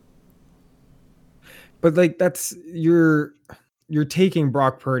 But like that's you're taking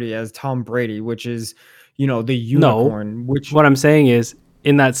Brock Purdy as Tom Brady, which is, the unicorn. No, what I'm saying is,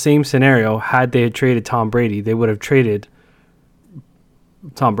 in that same scenario, had they had traded Tom Brady, they would have traded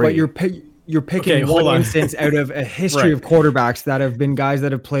Tom Brady. But you're picking one instance out of a history of quarterbacks that have been guys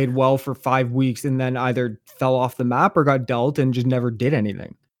that have played well for 5 weeks and then either fell off the map or got dealt and just never did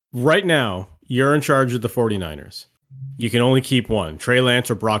anything. Right now, you're in charge of the 49ers. You can only keep one, Trey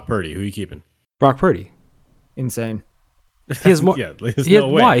Lance or Brock Purdy. Who are you keeping? Brock Purdy. Insane. He has more.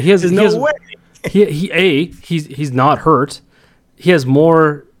 Why? He's not hurt. He has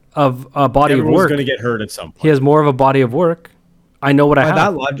more of a body of work. Everyone's going to get hurt at some point. He has more of a body of work. I know what I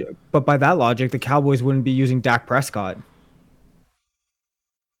have. By that logic, the Cowboys wouldn't be using Dak Prescott.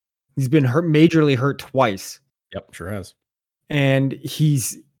 He's been majorly hurt twice. Yep, sure has. And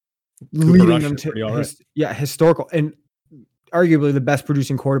he's leading them to historical and arguably the best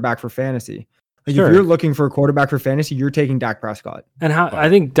producing quarterback for fantasy. Like if you're looking for a quarterback for fantasy, you're taking Dak Prescott. And I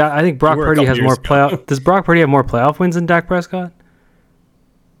think Brock Purdy has more playoff. Does Brock Purdy have more playoff wins than Dak Prescott?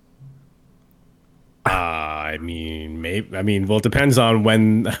 Well, it depends on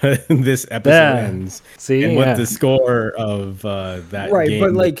when this episode ends. And what the score of that game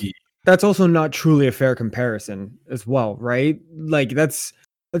but like that's also not truly a fair comparison as well, right? Like that's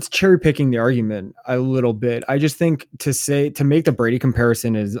cherry picking the argument a little bit. I just think to make the Brady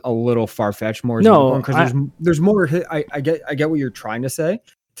comparison is a little far fetched. Because there's more. I get what you're trying to say.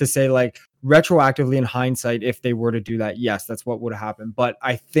 To say like retroactively in hindsight, if they were to do that, yes, that's what would have happened. But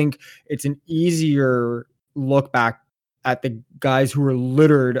I think it's an easier look back at the guys who were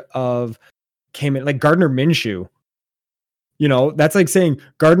littered came in like Gardner Minshew. That's like saying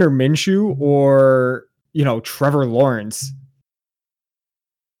Gardner Minshew or Trevor Lawrence.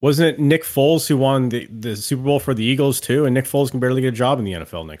 Wasn't it Nick Foles who won the Super Bowl for the Eagles too? And Nick Foles can barely get a job in the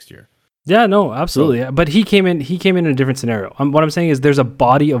NFL next year. Yeah, no, absolutely. But he came in a different scenario. What I'm saying is there's a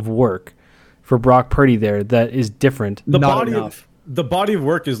body of work for Brock Purdy there that is different. The body of the body of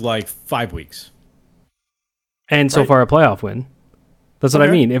work is like 5 weeks. And so far a playoff win. That's what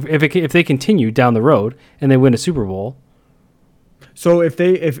I mean. If they continue down the road and they win a Super Bowl. So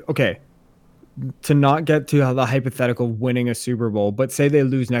to not get to the hypothetical winning a Super Bowl, but say they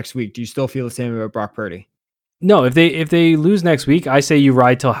lose next week, do you still feel the same about Brock Purdy? No, if they lose next week, I say you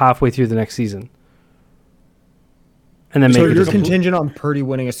ride till halfway through the next season. And then you're contingent on Purdy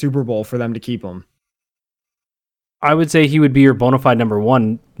winning a Super Bowl for them to keep him. I would say he would be your bona fide number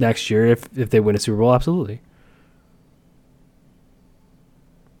one next year if they win a Super Bowl. Absolutely.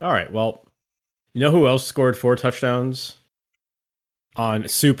 All right. Well, you know who else scored 4 touchdowns on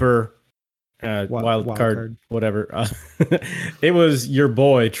Super Wildcard, whatever? It was your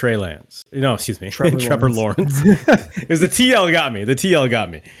boy Trey Lance. No, excuse me, Trevor Lawrence. It was the TL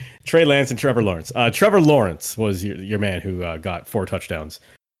got me. Trey Lance and Trevor Lawrence. Trevor Lawrence was your man who got 4 touchdowns,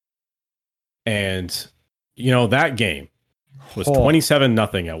 and that game was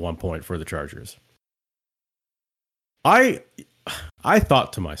 27-0 at one point for the Chargers. I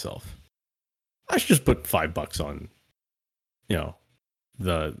thought to myself, I should just put $5 on,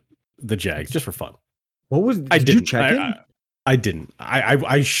 the Jags just for fun. What was? Did you check it? I didn't.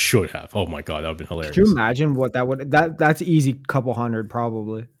 I should have. Oh my god, that would have been hilarious. Could you imagine what that would? That's easy, couple hundred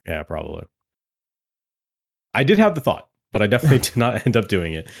probably. Yeah, probably. I did have the thought, but I definitely did not end up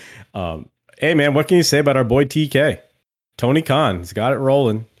doing it. Hey man, what can you say about our boy TK? Tony Khan, he's got it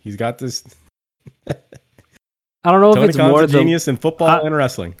rolling. He's got this. I don't know Tony if it's Khan's more a genius in football and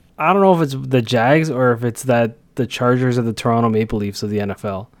wrestling. I don't know if it's the Jags or if it's that the Chargers are the Toronto Maple Leafs of the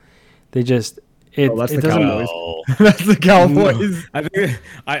NFL. They just that's the doesn't. Cowboys. That's the Cowboys.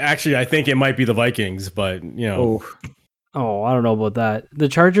 I think it might be the Vikings, but Oh, I don't know about that. The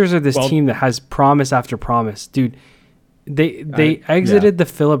Chargers are this team that has promise after promise, dude. They exited the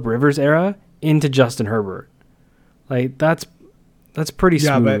Phillip Rivers era into Justin Herbert. Like that's pretty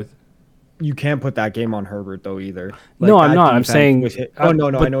smooth. But you can't put that game on Herbert though either. No, I'm not. I'm saying. I know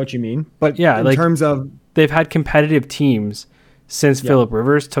what you mean. But in terms of they've had competitive teams since Phillip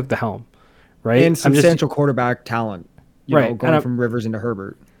Rivers took the helm, right? And substantial quarterback talent, going from Rivers into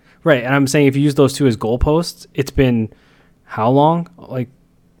Herbert. Right, and I'm saying if you use those two as goalposts, it's been how long? Like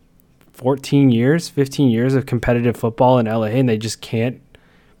 14 years, 15 years of competitive football in LA, and they just can't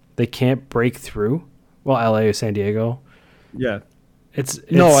break through. Well, LA or San Diego. Yeah.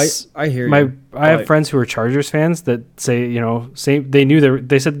 I hear you. I have friends who are Chargers fans that say,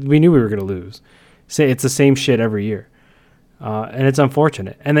 they said we knew we were going to lose. Say it's the same shit every year. And it's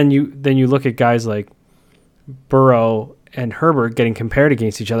unfortunate. And then you look at guys like Burrow and Herbert getting compared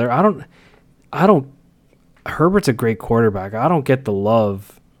against each other. I don't Herbert's a great quarterback. I don't get the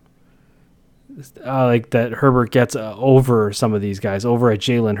love like that Herbert gets over some of these guys, over a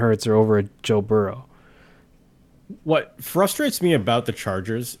Jalen Hurts or over a Joe Burrow. What frustrates me about the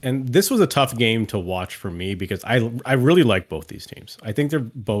Chargers, and this was a tough game to watch for me because I really like both these teams. I think they're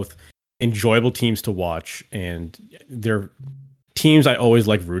both enjoyable teams to watch, and they're teams I always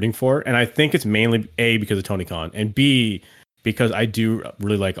like rooting for. And I think it's mainly A, because of Tony Khan, and B, because I do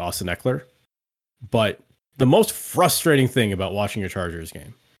really like Austin Eckler. But the most frustrating thing about watching a Chargers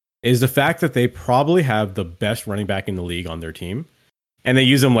game is the fact that they probably have the best running back in the league on their team, and they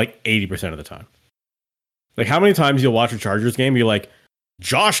use them like 80% of the time. Like, how many times you'll watch a Chargers game, you're like,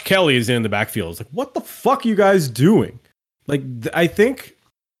 Josh Kelly is in the backfield. It's like, what the fuck are you guys doing? Like, I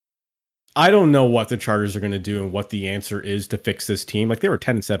don't know what the Chargers are going to do and what the answer is to fix this team. Like, they were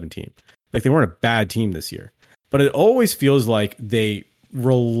 10-17. Like, they weren't a bad team this year. But it always feels like they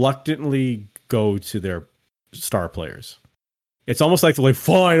reluctantly go to their star players. It's almost like they're like,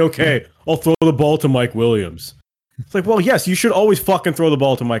 fine, okay, I'll throw the ball to Mike Williams. It's like, well, yes, you should always fucking throw the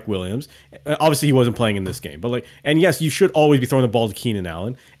ball to Mike Williams. Obviously, he wasn't playing in this game, but like, and yes, you should always be throwing the ball to Keenan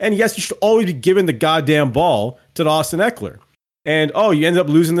Allen, and yes, you should always be giving the goddamn ball to Austin Eckler. And you ended up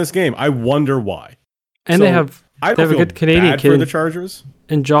losing this game. I wonder why. And they have a good Canadian kid for the Chargers,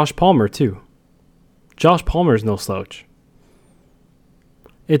 and Josh Palmer too. Josh Palmer is no slouch.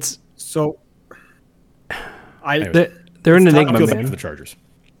 It's so. They're an enigma, man. For the Chargers,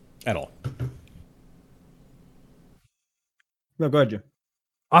 at all. No, go ahead, Jim.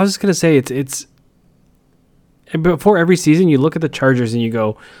 I was just gonna say it's and before every season you look at the Chargers and you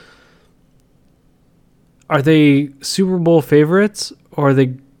go, are they Super Bowl favorites or are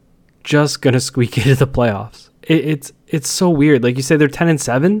they just gonna squeak into the playoffs? It's so weird. Like you say, they're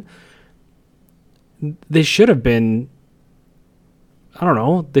 10-7. They should have been. I don't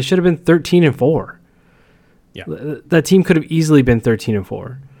know. They should have been 13-4. Yeah, that team could have easily been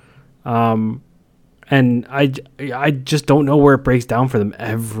 13-4. And I just don't know where it breaks down for them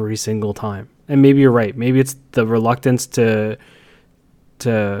every single time. And maybe you're right. Maybe it's the reluctance to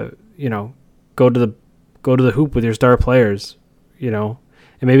to go to the hoop with your star players, and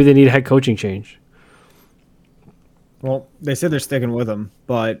maybe they need a head coaching change. Well, they said they're sticking with him,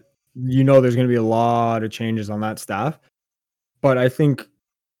 but there's going to be a lot of changes on that staff. But I think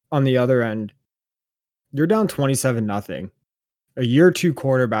on the other end, you're down 27-0. A year 2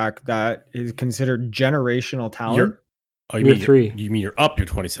 quarterback that is considered generational talent. Year 3. You mean you're up? You're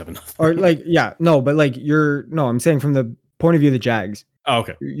 27. Or I'm saying from the point of view of the Jags. Oh,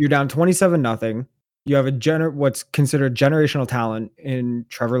 okay. You're down 27-0. You have what's considered generational talent in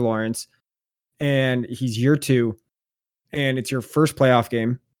Trevor Lawrence, and he's year 2, and it's your first playoff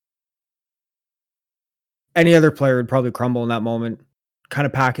game. Any other player would probably crumble in that moment, kind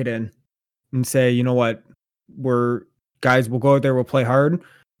of pack it in and say, you know what, we'll go out there, we'll play hard,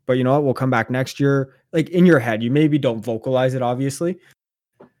 but you know what, we'll come back next year. Like in your head, you maybe don't vocalize it, obviously,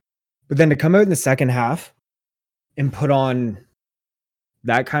 but then to come out in the second half and put on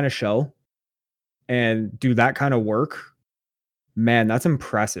that kind of show and do that kind of work, man, that's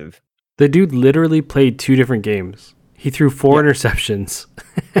impressive. The dude literally played 2 different games. He threw 4 interceptions.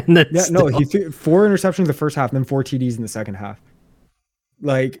 He threw 4 interceptions the first half and then 4 TDs in the second half.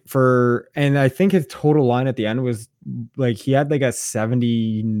 And I think his total line at the end was like he had like a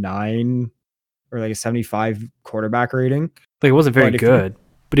 79 or like a 75 quarterback rating. Like it wasn't very good,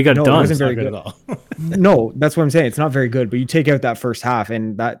 but he got done. It wasn't very good at all. No, that's what I'm saying. It's not very good, but you take out that first half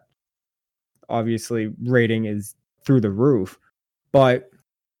and that obviously rating is through the roof. But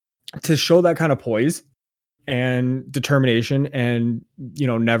to show that kind of poise and determination and,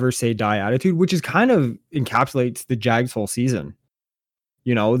 never say die attitude, which is kind of encapsulates the Jags whole season.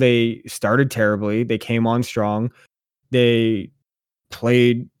 They started terribly. They came on strong. They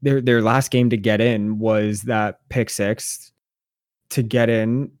played their last game to get in was that pick 6 to get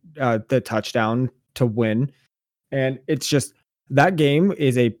in, the touchdown to win. And it's just that game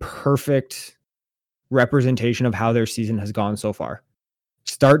is a perfect representation of how their season has gone so far.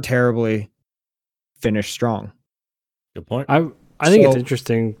 Start terribly, finish strong. Good point. I think it's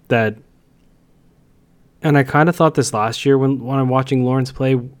interesting that, and I kind of thought this last year when I'm watching Lawrence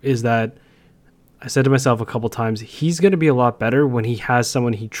play, is that I said to myself a couple times, he's going to be a lot better when he has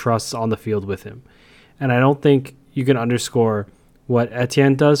someone he trusts on the field with him. And I don't think you can underscore what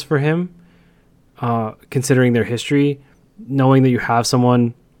Etienne does for him, considering their history, knowing that you have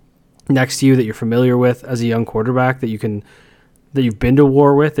someone next to you that you're familiar with as a young quarterback that you've been to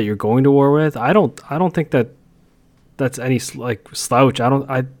war with, that you're going to war with. I don't think that's any slouch.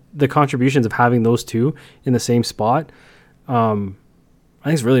 The contributions of having those two in the same spot, I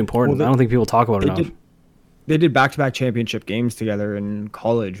think it's really important. I don't think people talk about it enough. They did back-to-back championship games together in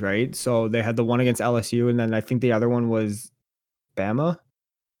college, right? So they had the one against LSU, and then I think the other one was Bama.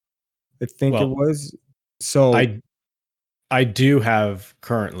 It was. So I do have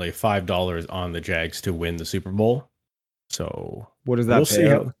currently $5 on the Jags to win the Super Bowl. So what does that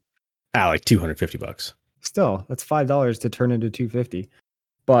pay out? Like $250. Still, that's $5 to turn into $250.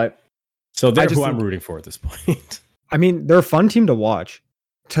 But so they're who I'm rooting for at this point. I mean, they're a fun team to watch.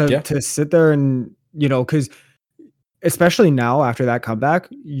 To sit there and because especially now after that comeback,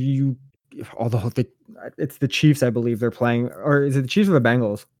 although it's the Chiefs, I believe they're playing, or is it the Chiefs or the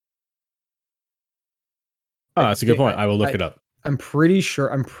Bengals? Oh, that's a good point. I will look it up. I'm pretty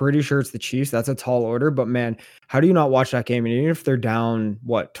sure it's the Chiefs. That's a tall order, but man, how do you not watch that game? And even if they're down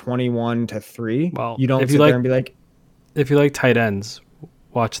 21-3, well, you don't sit there and be like, if you like tight ends,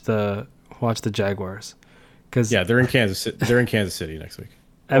 watch the Jaguars, because they're in Kansas City next week.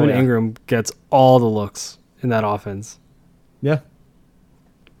 Evan Ingram gets all the looks in that offense. Yeah.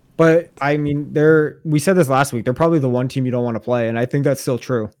 But I mean, we said this last week, they're probably the one team you don't want to play, and I think that's still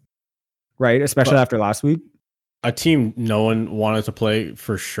true. Right? Especially after last week. A team no one wanted to play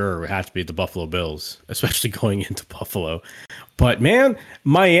for sure would have to be the Buffalo Bills, especially going into Buffalo. But man,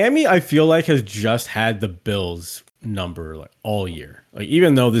 Miami, I feel like has just had the Bills number all year.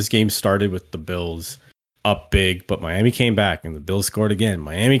 Even though this game started with the Bills up big, but Miami came back and the Bills scored again.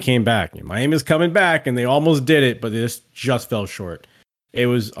 Miami came back and Miami's coming back and they almost did it, but they just fell short. It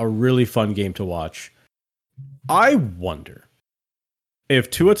was a really fun game to watch. I wonder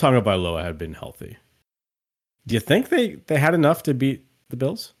if Tua Tagovailoa had been healthy. Do you think they had enough to beat the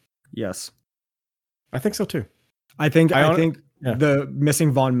Bills? Yes. I think so too. I think the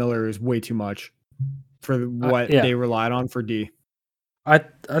missing Von Miller is way too much for what they relied on for D. I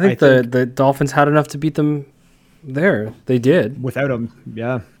think the Dolphins had enough to beat them there. They did. Without him,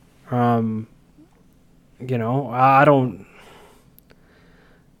 yeah. I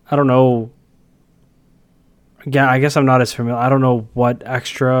don't know. Again, I guess I'm not as familiar. I don't know what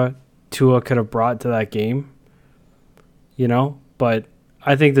extra Tua could have brought to that game. But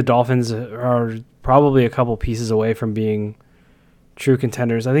I think the Dolphins are probably a couple pieces away from being true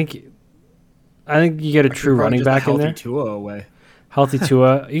contenders. I think you get a true running back in there. Tua away. Healthy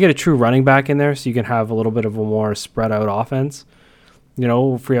Tua. You get a true running back in there, so you can have a little bit of a more spread out offense.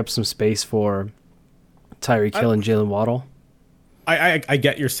 Free up some space for Tyreek Hill and Jalen Waddle. I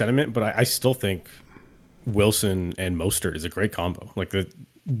get your sentiment, but I still think Wilson and Mostert is a great combo. Like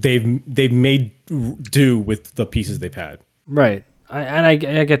they've made do with the pieces they've had. Right. I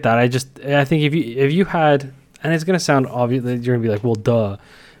get that. I think if you had, and it's gonna sound obvious that you're gonna be like, well, duh,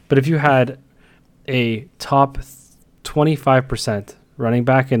 but if you had a top 25% running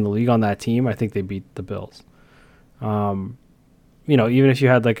back in the league on that team, I think they beat the Bills. Even if you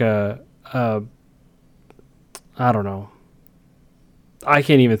had like a I don't know, I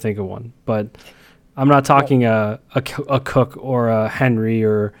can't even think of one, but I'm not talking a Cook or a Henry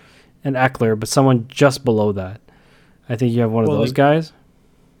or an Eckler, but someone just below that. I think you have one of those guys.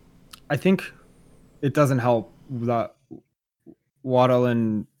 I think it doesn't help that Waddle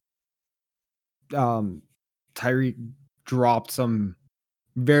and Tyreek dropped some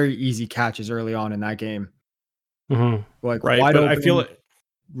very easy catches early on in that game. Mm-hmm. Like right, wide but open. I feel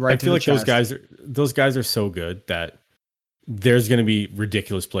like chest. those guys are so good that there's going to be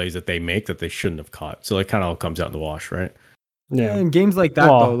ridiculous plays that they make that they shouldn't have caught. So it kind of all comes out in the wash, right? Yeah. In games like that,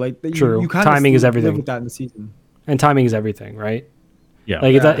 though, like true. You kind timing of is everything. live with that in the season. And timing is everything, right? Yeah.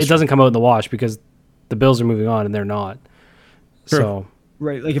 Like it doesn't come out in the wash because the Bills are moving on and they're not. True. So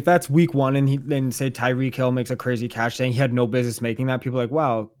right, like if that's week one and then say Tyreek Hill makes a crazy catch saying he had no business making that, people are like,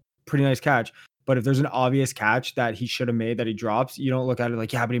 wow, pretty nice catch. But if there's an obvious catch that he should have made that he drops, you don't look at it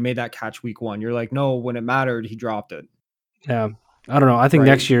like, yeah, but he made that catch week one. You're like, no, when it mattered, he dropped it. Yeah. I don't know. I think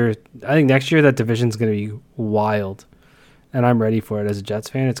next year that division's going to be wild. And I'm ready for it as a Jets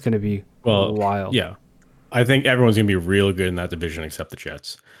fan. It's going to be wild. Yeah. I think everyone's going to be real good in that division except the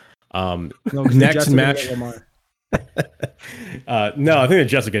Jets. Next match. No, I think the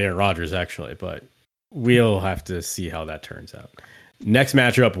Jets will get Aaron Rodgers, actually, but we'll have to see how that turns out. Next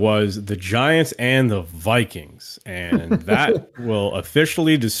matchup was the Giants and the Vikings, and that will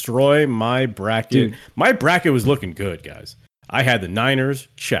officially destroy my bracket. Dude. My bracket was looking good, guys. I had the Niners,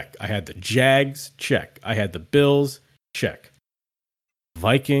 check. I had the Jags, check. I had the Bills, check.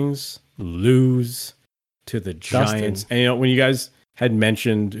 Vikings lose to the Giants. Dustin. And when you guys had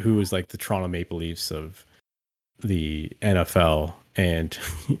mentioned who was like the Toronto Maple Leafs of the NFL, and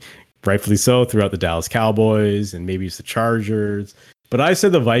rightfully so, throughout the Dallas Cowboys and maybe it's the Chargers. But I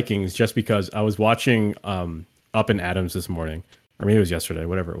said the Vikings just because I was watching Up and Adams this morning, or maybe it was yesterday,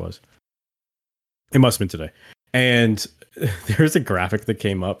 whatever it was. It must have been today. And there's a graphic that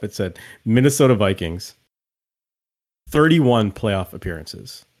came up. It said Minnesota Vikings, 31 playoff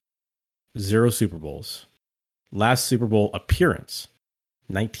appearances, 0 Super Bowls. Last Super Bowl appearance,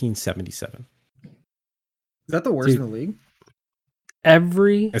 1977. Is that the worst in the league?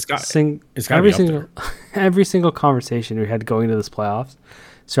 Every single conversation we had going to this playoffs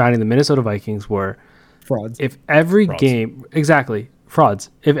surrounding the Minnesota Vikings were frauds. If every game, exactly, frauds.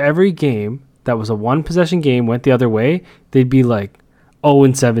 If every game that was a one possession game went the other way, they'd be like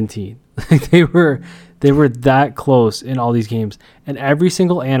 0-17. they were that close in all these games, and every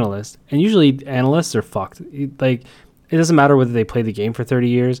single analyst, and usually analysts are fucked. Like it doesn't matter whether they play the game for 30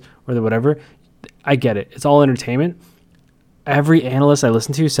 years or whatever. I get it. It's all entertainment. Every analyst I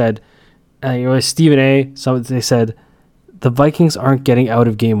listened to said, Stephen A. They said the Vikings aren't getting out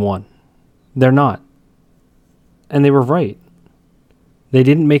of game one. They're not, and they were right. They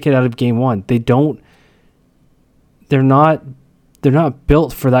didn't make it out of game one. They're not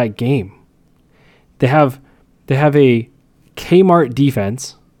built for that game. They have a Kmart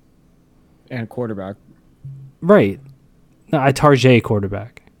defense and quarterback. Right. No, a Tarjay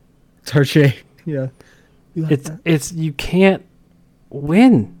quarterback. Tarjay, yeah. It's you can't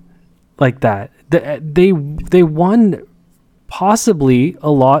win like that. They won possibly a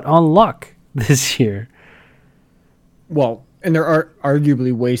lot on luck this year. Well, and they're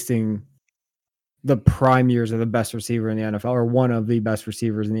arguably wasting the prime years of the best receiver in the NFL, or one of the best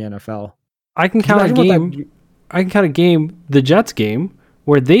receivers in the NFL. I can count a game, the Jets game,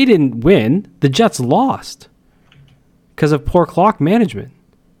 where they didn't win, the Jets lost because of poor clock management.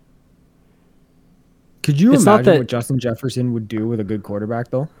 Could you imagine what Justin Jefferson would do with a good quarterback,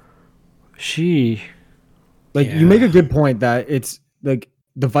 though? You make a good point that it's like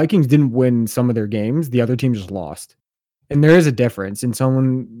the Vikings didn't win some of their games, the other team just lost. And there is a difference.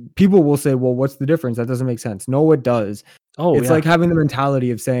 And people will say, well, what's the difference? That doesn't make sense. No, it does. It's like having the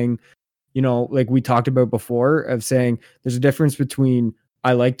mentality of saying, like we talked about before, of saying there's a difference between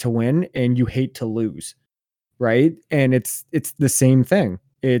I like to win and you hate to lose. right? And it's the same thing.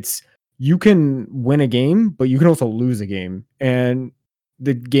 It's you can win a game, but you can also lose a game. And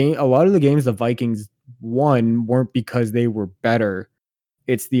a lot of the games the Vikings won weren't because they were better.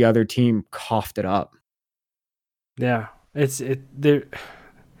 It's the other team coughed it up. Yeah, they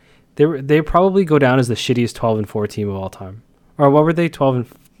probably go down as the shittiest 12-4 team of all time. Or what were they? 13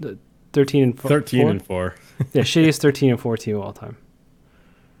 and 4. Yeah, shittiest 13-4 team of all time.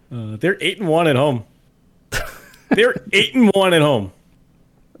 They're 8-1 at home. They're 8-1 at home.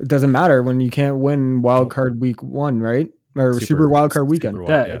 It doesn't matter when you can't win Wildcard week 1, right? Or Super Wildcard weekend.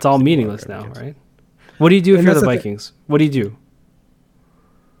 It's all meaningless now, right? What do you do if you're the Vikings? What do you do?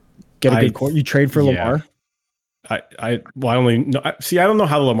 Get a good court. You trade for Lamar. I don't know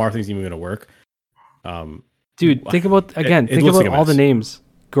how the Lamar thing's even going to work. Dude, think about all the names: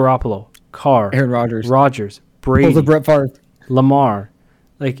 Garoppolo, Carr, Aaron Rodgers, Brady, Brett Favre, Lamar,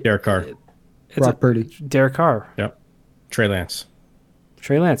 Derek Carr, Brock Purdy, Derek Carr. Yep. Trey Lance.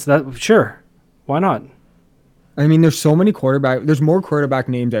 Sure. Why not? I mean, there's so many there's more quarterback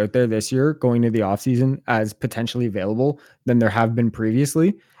names out there this year going into the offseason as potentially available than there have been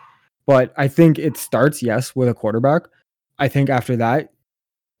previously. But I think it starts, yes, with a quarterback. I think after that,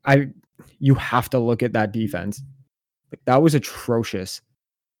 you have to look at that defense. Like, that was atrocious.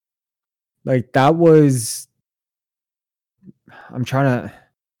 Like, that was...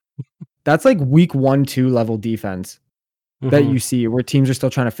 That's like week 1-2 level defense that you see where teams are still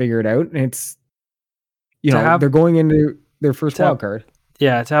trying to figure it out. And it's, they're going into their first wild card.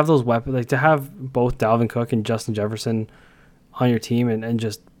 Yeah, to have those weapons, like to have both Dalvin Cook and Justin Jefferson on your team and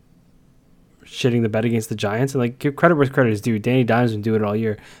just shitting the bed against the Giants, and like give credit where credit is due. Danny Dimes been doing it all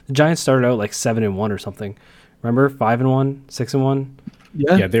year. The Giants started out like 7-1 or something. Remember, 5-1, 6-1.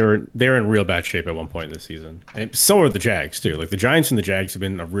 Yeah, they were in real bad shape at one point this season, and so are the Jags too. Like the Giants and the Jags have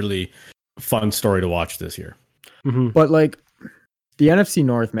been a really fun story to watch this year. Mm-hmm. But like the NFC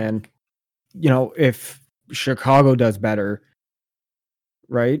North, man, if Chicago does better,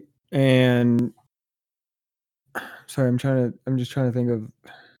 right? And sorry, I'm just trying to think of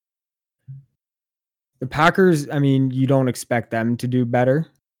the Packers. I mean, you don't expect them to do better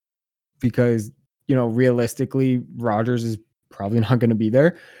because, realistically, Rodgers is probably not going to be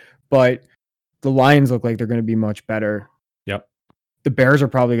there, but the Lions look like they're going to be much better. Yep. The Bears are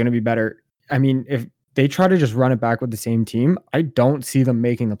probably going to be better. I mean, if they try to just run it back with the same team, I don't see them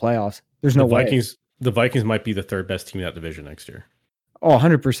making the playoffs. There's no way. The Vikings might be the third best team in that division next year. Oh,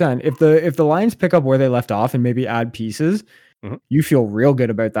 100%. If the Lions pick up where they left off and maybe add pieces, you feel real good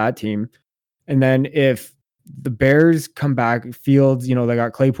about that team. And then if the Bears come back, Fields, they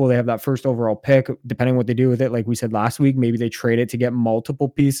got Claypool, they have that first overall pick, depending what they do with it. Like we said last week, maybe they trade it to get multiple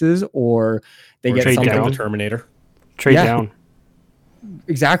pieces or get something down. Like the Terminator. Trade down.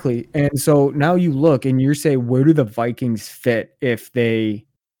 Exactly. And so now you look and you say, where do the Vikings fit if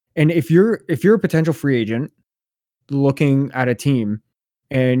you're a potential free agent looking at a team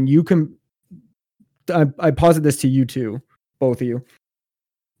and you can, I posit this to you too, both of you.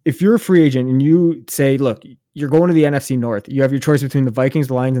 If you're a free agent and you say, look, you're going to the NFC North, you have your choice between the Vikings,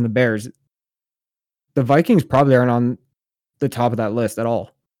 the Lions, and the Bears. The Vikings probably aren't on the top of that list at all.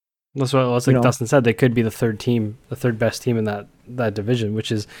 That's what like Dustin said. They could be the third best team in that division,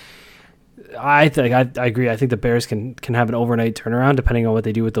 which is, I agree. I think the Bears can have an overnight turnaround depending on what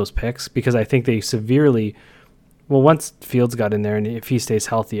they do with those picks, because I think they severely, once Fields got in there and if he stays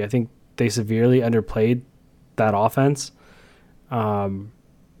healthy, I think they severely underplayed that offense. And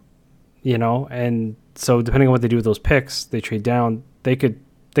so depending on what they do with those picks, they trade down, they could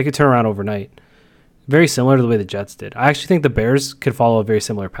turn around overnight. Very similar to the way the Jets did. I actually think the Bears could follow a very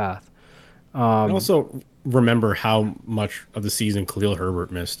similar path. And also remember how much of the season Khalil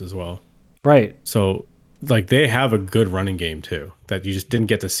Herbert missed as well. Right. So like they have a good running game too that you just didn't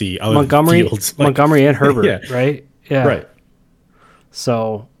get to see. Other Montgomery, than Fields. Montgomery and Herbert, yeah. right? Yeah. Right.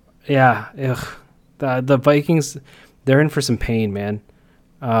 So yeah, the Vikings, they're in for some pain, man.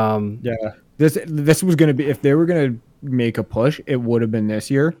 Yeah. This was going to be, if they were going to make a push, it would have been this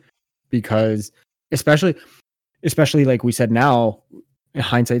year, because especially like we said, now in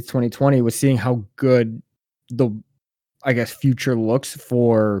hindsight's 2020, was seeing how good the, I guess, future looks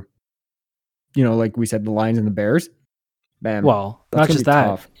for, like we said, the Lions and the Bears. Man, well, not just that.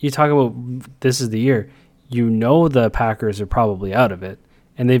 Tough. You talk about this is the year. The Packers are probably out of it,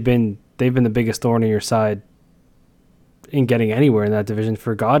 and they've been the biggest thorn in your side in getting anywhere in that division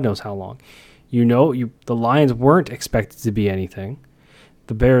for God knows how long. The Lions weren't expected to be anything.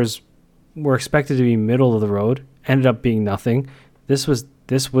 The Bears were expected to be middle of the road, ended up being nothing. This was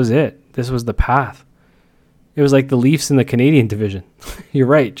it. This was the path. It was like the Leafs in the Canadian division. You're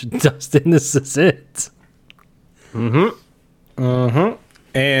right, Dustin. This is it. Mm-hmm. Mm-hmm.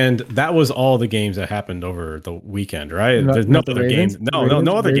 And that was all the games that happened over the weekend, right? There's no other games.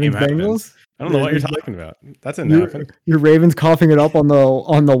 No other game happened. I don't know what you're talking about. That didn't happen. Your Ravens coughing it up on the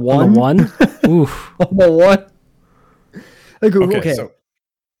one. On the one? Oof. On the one. Like, okay. So,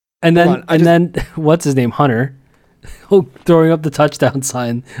 and then what's his name? Hunter. Throwing up the touchdown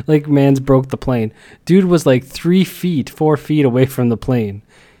sign like man's broke the plane. Dude was like 4 feet away from the plane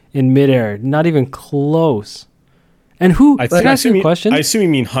in midair. Not even close. And who? Can I ask you a question? I assume you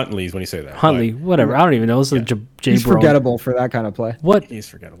mean Huntley's when you say that. Huntley, whatever. I don't even know. This is He's forgettable for that kind of play. What? He's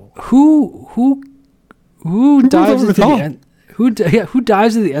forgettable. Who dives into the end? Who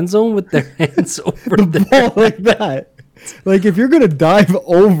dives in the end zone with their hands over the ball like that? Like if you're gonna dive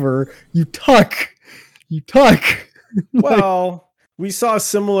over, you tuck. Well, we saw a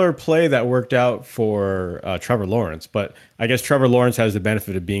similar play that worked out for Trevor Lawrence, but I guess Trevor Lawrence has the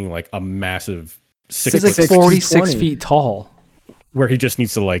benefit of being like a massive. He's like 46 feet tall. Where he just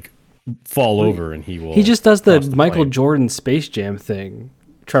needs to like fall over and he will. He just does the Michael Jordan Space Jam thing,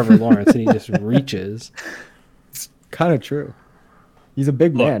 Trevor Lawrence, and he just reaches. It's kind of true. He's a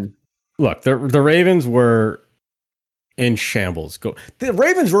big man. Look, the Ravens were in shambles. The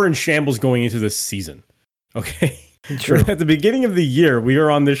Ravens were in shambles going into this season. Okay. True. At the beginning of the year, we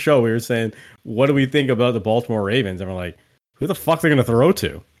were on this show. We were saying, what do we think about the Baltimore Ravens? And we're like, who the fuck are they going to throw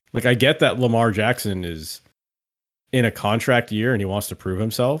to? Like, I get that Lamar Jackson is in a contract year and he wants to prove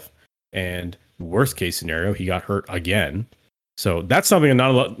himself. And worst case scenario, he got hurt again. So that's something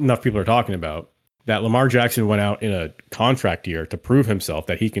not enough people are talking about. That Lamar Jackson went out in a contract year to prove himself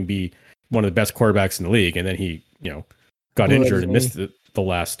that he can be one of the best quarterbacks in the league. And then he, got injured and missed the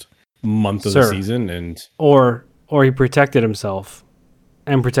last month of the season. And or he protected himself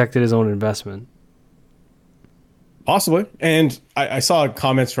and protected his own investment. Possibly. And I saw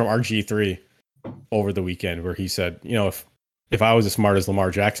comments from RG3 over the weekend where he said, if I was as smart as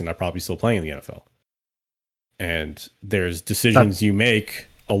Lamar Jackson, I'd probably still playing in the NFL. And there's decisions you make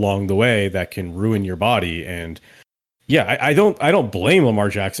along the way that can ruin your body. And yeah, I don't blame Lamar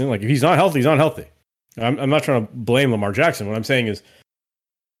Jackson. Like if he's not healthy, he's not healthy. I'm not trying to blame Lamar Jackson. What I'm saying is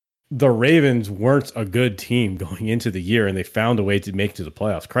the Ravens weren't a good team going into the year, and they found a way to make it to the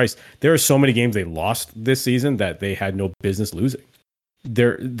playoffs. Christ, there are so many games they lost this season that they had no business losing.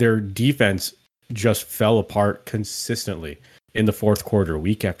 Their defense just fell apart consistently in the fourth quarter,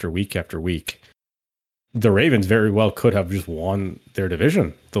 week after week after week. The Ravens very well could have just won their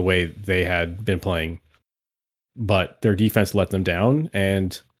division the way they had been playing, but their defense let them down,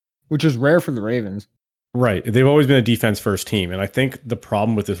 and which is rare for the Ravens. Right. They've always been a defense-first team, and I think the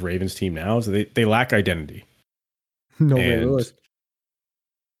problem with this Ravens team now is they lack identity. Nobody Lewis.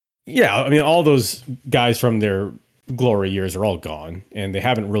 Yeah, I mean, all those guys from their glory years are all gone, and they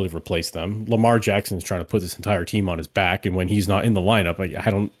haven't really replaced them. Lamar Jackson is trying to put this entire team on his back, and when he's not in the lineup, I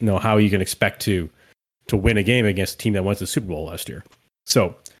don't know how you can expect to win a game against a team that went to the Super Bowl last year.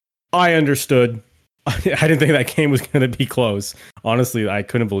 So I understood. I didn't think that game was going to be close. Honestly, I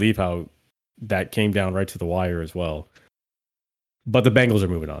couldn't believe how that came down right to the wire as well. But the Bengals are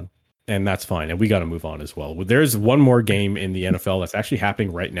moving on, and that's fine. And we got to move on as well. There's one more game in the NFL that's actually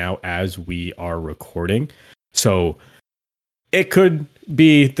happening right now as we are recording. So it could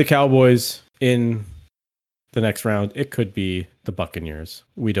be the Cowboys in the next round. It could be the Buccaneers.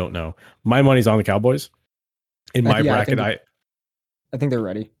 We don't know. My money's on the Cowboys. In my bracket, I think they're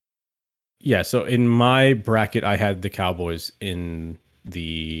ready. Yeah, so in my bracket, I had the Cowboys in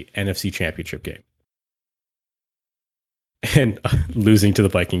the NFC Championship game. And losing to the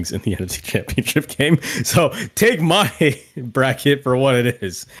Vikings in the NFC Championship game. So take my bracket for what it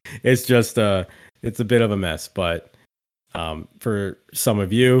is. It's just it's a bit of a mess. But for some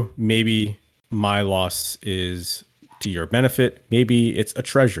of you, maybe my loss is to your benefit. Maybe it's a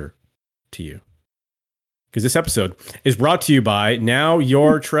treasure to you. Because this episode is brought to you by Now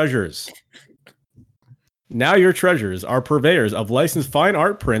Your Treasures. Now Your Treasures are purveyors of licensed fine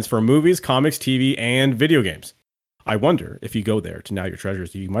art prints for movies, comics, TV, and video games. I wonder if you go there to Now Your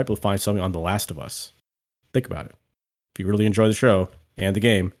Treasures, you might be able to find something on The Last of Us. Think about it. If you really enjoy the show and the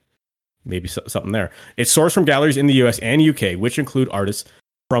game, maybe something there. It's sourced from galleries in the US and UK, which include artists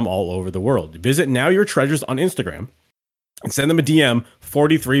from all over the world. Visit Now Your Treasures on Instagram and send them a DM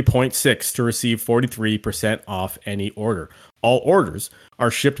 43.6 to receive 43% off any order. All orders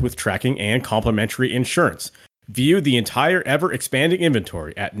are shipped with tracking and complimentary insurance. View the entire ever-expanding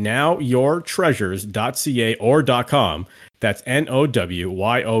inventory at nowyourtreasures.ca or .com. That's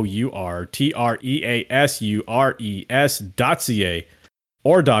nowyourtreasures.ca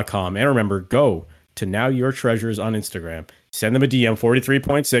or .com. And remember, go to Now Your Treasures on Instagram. Send them a DM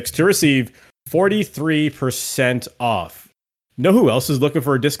 43.6 to receive 43% off. Know who else is looking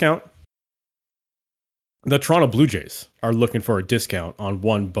for a discount? The Toronto Blue Jays are looking for a discount on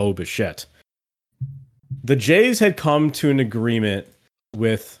one Bo Bichette. The Jays had come to an agreement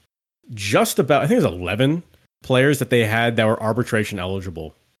with just about, I think it was 11 players that they had that were arbitration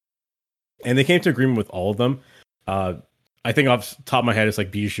eligible. And they came to agreement with all of them. I think off the top of my head, it's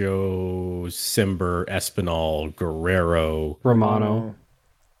like Bichette, Simber, Espinal, Guerrero, Romano.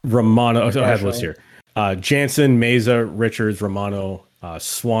 I have a list here. Jansen, Meza, Richards, Romano,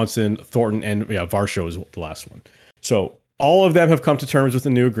 Swanson, Thornton, and Varsho is the last one. So all of them have come to terms with the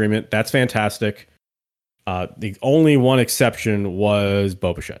new agreement. That's fantastic. The only one exception was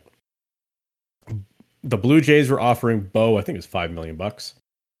Bo Bichette. The Blue Jays were offering Bo, I think it was $5 million,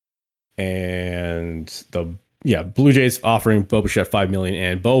 and the Blue Jays offering Bo Bichette $5 million,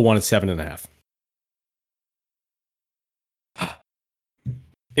 and Bo wanted $7.5.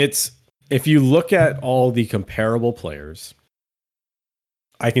 It's, if you look at all the comparable players,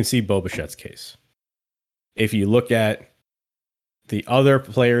 I can see Bo Bichette's case. If you look at the other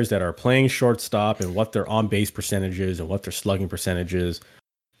players that are playing shortstop and what their on-base percentages and what their slugging percentages,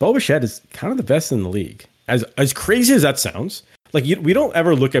 Bo Bichette is kind of the best in the league. As crazy as that sounds, like we don't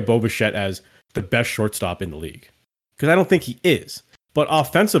ever look at Bo Bichette as the best shortstop in the league, because I don't think he is. But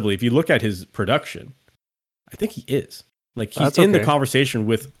offensively, if you look at his production, I think he is. Like, he's in the conversation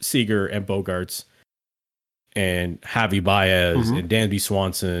with Seager and Bogarts and Javi Baez and Dansby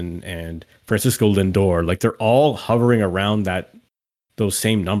Swanson and Francisco Lindor. Like, they're all hovering around those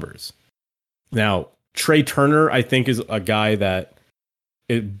same numbers. Now, Trey Turner, I think, is a guy that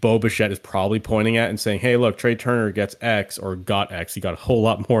Bo Bichette is probably pointing at and saying, hey, look, Trey Turner gets X or got X. He got a whole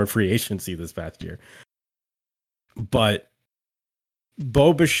lot more in free agency this past year. But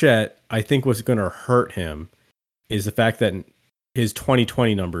Bo Bichette, I think what's going to hurt him is the fact that his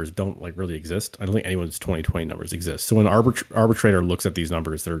 2020 numbers don't really exist. I don't think anyone's 2020 numbers exist. So when an arbitrator looks at these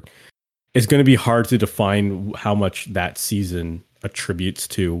numbers, it's going to be hard to define how much that season attributes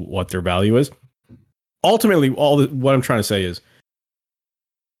to what their value is. Ultimately, what I'm trying to say is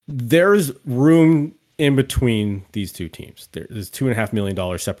there's room in between these two teams. There's $2.5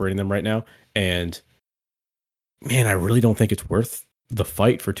 million separating them right now. And man, I really don't think it's worth the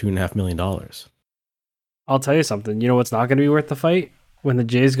fight for $2.5 million. I'll tell you something. You know what's not going to be worth the fight? When the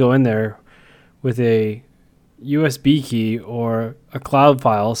Jays go in there with a USB key or a cloud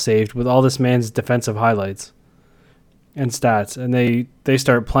file saved with all this man's defensive highlights and stats, and they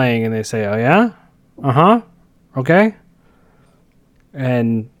start playing and they say, oh yeah? Uh-huh. Okay.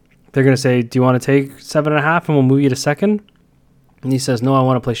 And they're going to say, do you want to take 7.5 and we'll move you to second? And he says, no, I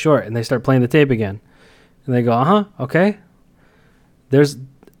want to play short. And they start playing the tape again. And they go, uh-huh, okay. There's,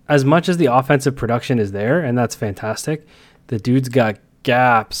 as much as the offensive production is there, and that's fantastic, the dude's got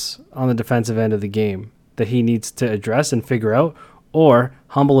gaps on the defensive end of the game that he needs to address and figure out, or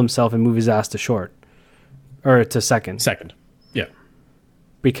humble himself and move his ass to short. Or to second. Second. Yeah.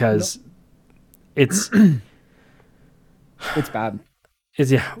 Because it's... It's bad.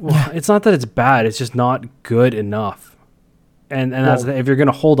 It's not that it's bad. It's just not good enough. And that's if you're going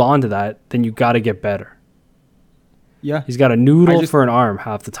to hold on to that, then you got to get better. Yeah. He's got a noodle for an arm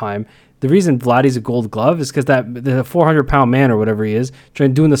half the time. The reason Vladdy's a Gold Glove is because the 400-pound man or whatever he is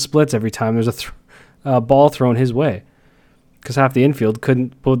doing the splits every time there's a ball thrown his way. Because half the infield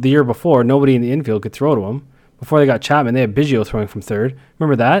couldn't. Well, the year before, nobody in the infield could throw to him. Before they got Chapman, they had Biggio throwing from third.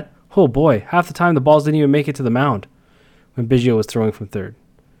 Remember that? Oh boy, half the time the balls didn't even make it to the mound when Biggio was throwing from third.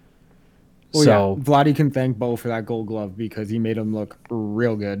 Well, so yeah, Vladdy can thank Bo for that Gold Glove because he made him look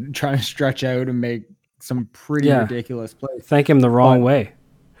real good, trying to stretch out and make some pretty ridiculous plays. Thank him the wrong way.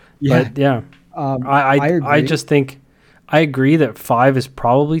 Yeah, but yeah. I agree. I just think I agree that 5 is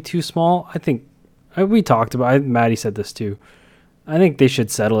probably too small. I think we talked about. Maddie said this too. I think they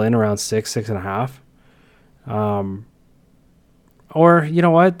should settle in around 6.5. Or you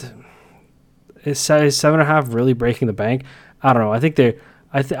know what? Is 7.5 really breaking the bank? I don't know. I think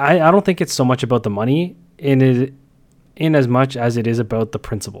I don't think it's so much about the money in as much as it is about the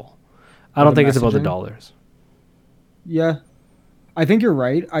principle. I don't think it's about the dollars. Yeah, I think you're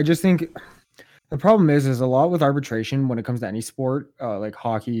right. I just think the problem is a lot with arbitration when it comes to any sport, like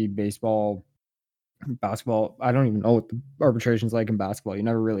hockey, baseball, basketball. I don't even know what the arbitration's like in basketball. You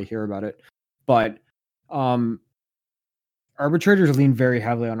never really hear about it. But arbitrators lean very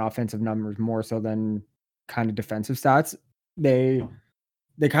heavily on offensive numbers more so than kind of defensive stats. They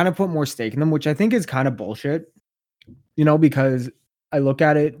kind of put more stake in them, which I think is kind of bullshit, because I look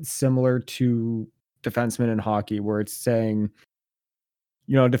at it similar to defensemen in hockey where it's saying,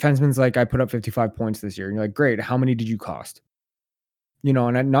 defenseman's like, I put up 55 points this year. And you're like, great. How many did you cost?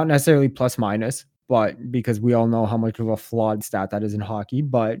 and not necessarily plus minus, but because we all know how much of a flawed stat that is in hockey,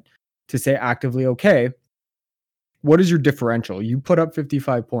 but to say actively, okay, what is your differential? You put up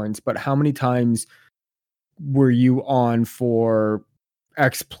 55 points, but how many times were you on for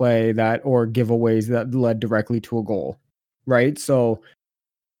X play or giveaways that led directly to a goal, right? So,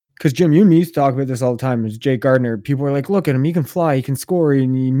 because Jim, you and me used to talk about this all the time. It's Jake Gardner. People are like, look at him. He can fly. He can score.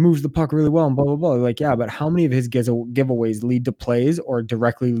 And he moves the puck really well and blah, blah, blah. Like, yeah, but how many of his giveaways lead to plays or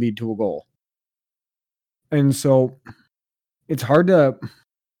directly lead to a goal? And so it's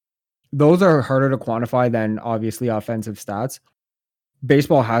those are harder to quantify than obviously offensive stats.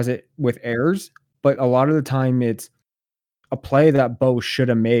 Baseball has it with errors, but a lot of the time it's a play that Bo should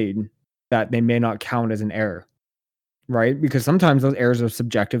have made that they may not count as an error. Right? Because sometimes those errors are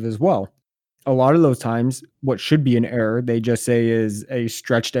subjective as well. A lot of those times, what should be an error, they just say is a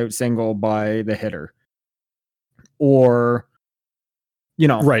stretched out single by the hitter. Or,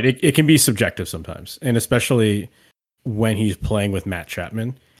 Right. It can be subjective sometimes. And especially when he's playing with Matt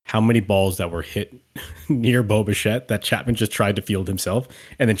Chapman, how many balls that were hit near Bo Bichette that Chapman just tried to field himself.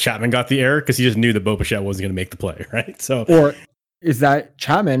 And then Chapman got the error because he just knew that Bo Bichette wasn't going to make the play. Right. So, or is that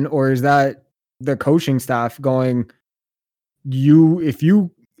Chapman or is that the coaching staff going, if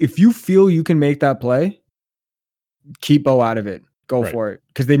you feel you can make that play, keep Bo out of it. Go for it.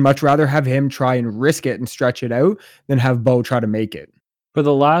 Because they'd much rather have him try and risk it and stretch it out than have Bo try to make it. For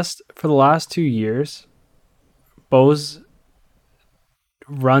the last 2 years, Bo's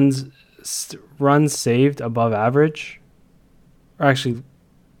runs saved above average. Or actually,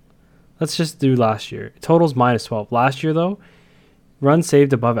 let's just do last year. Total's -12. Last year though, runs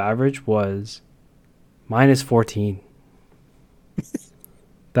saved above average was -14.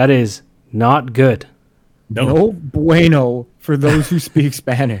 That is not good. No bueno for those who speak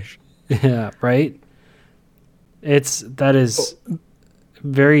Spanish. Yeah, right? That is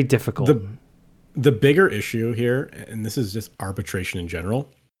very difficult. The bigger issue here, and this is just arbitration in general,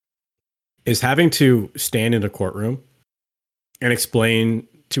 is having to stand in a courtroom and explain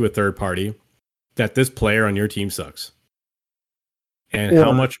to a third party that this player on your team sucks. And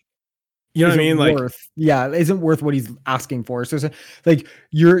how much, you know what I mean? Like, isn't worth what he's asking for. So like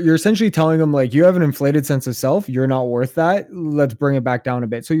you're essentially telling him like, you have an inflated sense of self. You're not worth that. Let's bring it back down a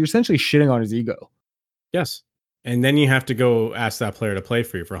bit. So you're essentially shitting on his ego. Yes. And then you have to go ask that player to play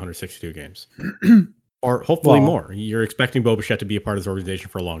for you for 162 games or hopefully more. You're expecting Bo Bichette to be a part of this organization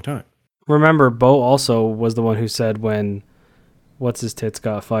for a long time. Remember, Bo also was the one who said when what's his tits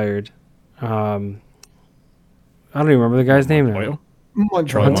got fired. I don't even remember the guy's name now.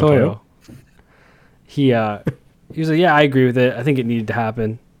 Montoyo. He was like, yeah, I agree with it. I think it needed to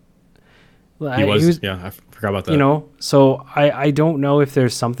happen. He was I forgot about that. So I don't know if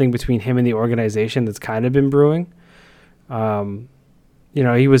there's something between him and the organization that's kind of been brewing.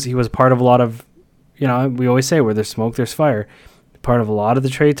 He was part of a lot of, we always say where there's smoke, there's fire. Part of a lot of the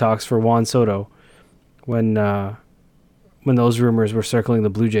trade talks for Juan Soto when those rumors were circling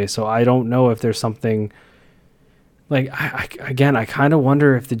the Blue Jays. So I don't know if there's something like, I kind of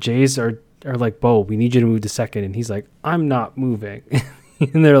wonder if the Jays are like, Bo, we need you to move to second. And he's like, I'm not moving.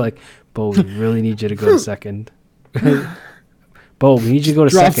 And they're like, Bo, we really need you to go to second. Bo, we need you to go to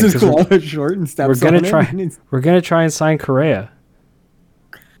Drops second. His claw short and steps We're gonna try and sign Correa.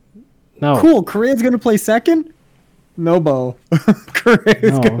 No. Cool. Correa's gonna play second? No, Bo.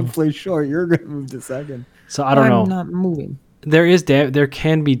 Correa's gonna play short. You're gonna move to second. So I don't know. I'm not moving. There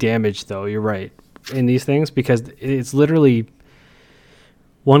can be damage though, you're right, in these things, because it's literally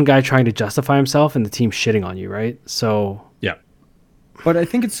one guy trying to justify himself and the team shitting on you, right? So yeah. But I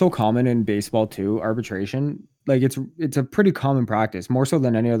think it's so common in baseball too, arbitration. Like it's a pretty common practice, more so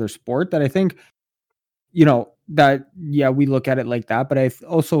than any other sport, that I think, we look at it like that. But I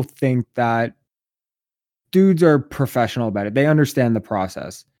also think that dudes are professional about it. They understand the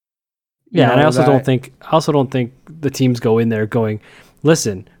process. Yeah, and I also don't think the teams go in there going,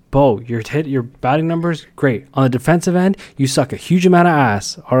 listen, Bo, your batting numbers, great. On the defensive end, you suck a huge amount of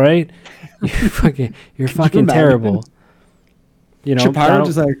ass. All right, you're fucking terrible. Shapiro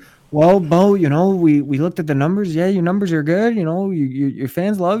just like, well, Bo, we looked at the numbers. Yeah, your numbers are good. Your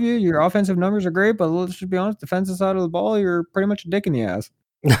fans love you. Your offensive numbers are great, but let's just be honest, defensive side of the ball, you're pretty much a dick in the ass.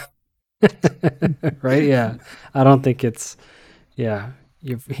 Right? Yeah, I don't think it's. Yeah,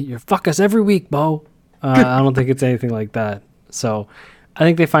 you fuck us every week, Bo. I don't think it's anything like that. So, I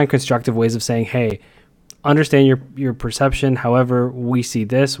think they find constructive ways of saying, hey, understand your perception. However, we see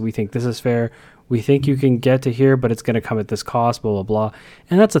this. We think this is fair. We think you can get to here, but it's going to come at this cost, blah, blah, blah.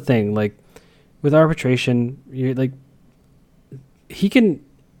 And that's the thing. Like, with arbitration, you're like, he can...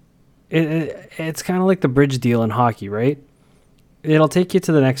 It's kind of like the bridge deal in hockey, right? it'll take you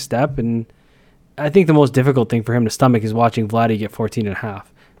to the next step. And I think the most difficult thing for him to stomach is watching Vladdy get 14.5.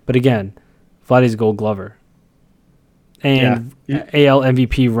 But again, Vladdy's a Gold Glover and AL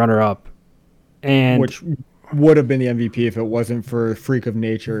MVP runner-up, and which would have been the MVP if it wasn't for freak of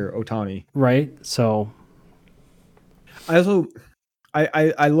nature Ohtani. Right. So I also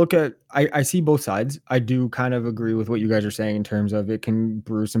I look at I see both sides. I do kind of agree with what you guys are saying in terms of it can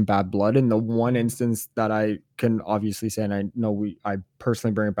brew some bad blood. And the one instance that I can obviously say, and I know I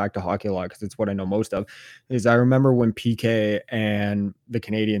personally bring it back to hockey a lot because it's what I know most of, is I remember when PK and the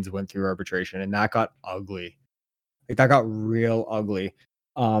Canadians went through arbitration, and that got ugly. Like that got real ugly.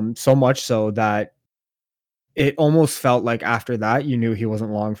 So much so that it almost felt like after that you knew he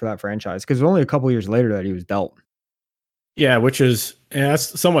wasn't long for that franchise, because it was only a couple years later that he was dealt. Yeah,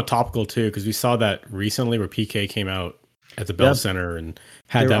 that's somewhat topical too, because we saw that recently where PK came out at the Bell Center and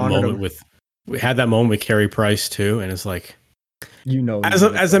had that moment with Carey Price too, and it's like,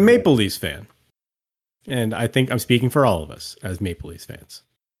 as a Maple Leafs fan, and I think I'm speaking for all of us as Maple Leafs fans,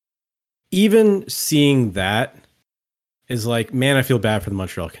 even seeing that is like, man, I feel bad for the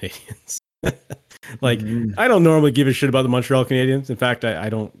Montreal Canadiens. Like, I don't normally give a shit about the Montreal Canadiens. In fact, I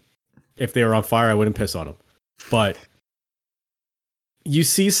don't. If they were on fire, I wouldn't piss on them. But you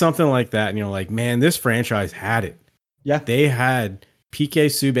see something like that, and you're like, man, this franchise had it. Yeah. They had PK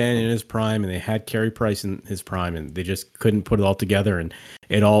Subban in his prime, and they had Carey Price in his prime, and they just couldn't put it all together. And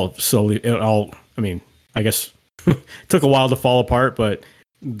I mean, I guess took a while to fall apart, but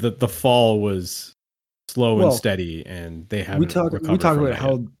the fall was slow and steady, and they haven't recovered. We talk about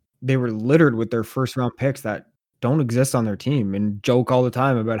how they were littered with their first round picks that don't exist on their team, and joke all the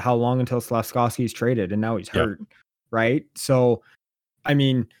time about how long until Slafkovsky's traded, and now he's hurt. Yep. Right. So, I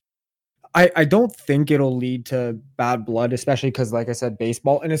mean, I don't think it'll lead to bad blood, especially because, like I said,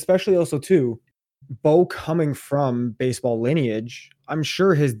 baseball, and especially also too, Bo coming from baseball lineage, I'm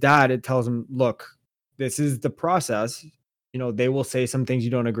sure his dad, it tells him, look, this is the process. You know, they will say some things you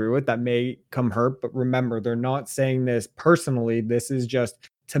don't agree with that may come hurt, but remember, they're not saying this personally. This is just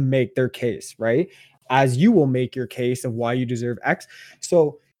to make their case, right? As you will make your case of why you deserve X.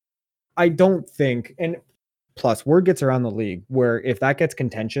 So I don't think, and plus word gets around the league where if that gets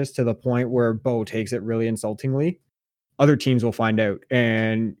contentious to the point where Bo takes it really insultingly, other teams will find out,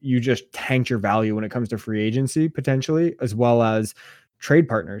 and you just tank your value when it comes to free agency potentially, as well as trade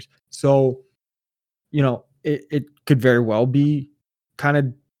partners. So, you know, it could very well be kind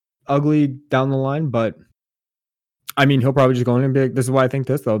of ugly down the line, but I mean, he'll probably just go in and be like, this is why I think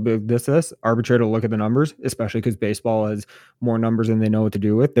this. They'll be this. Arbitrator will look at the numbers, especially because baseball has more numbers than they know what to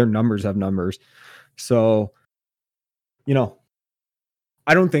do with. Their numbers have numbers. So, you know,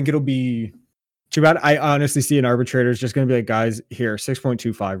 I don't think it'll be too bad. I honestly see an arbitrator is just going to be like, guys, here,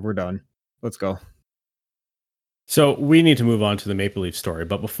 6.25, we're done. Let's go. So we need to move on to the Maple Leaf story.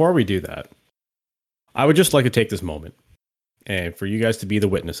 But before we do that, I would just like to take this moment and for you guys to be the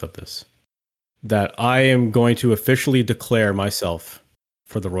witness of this, that I am going to officially declare myself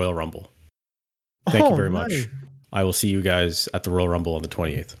for the Royal Rumble. Thank you very much. I will see you guys at the Royal Rumble on the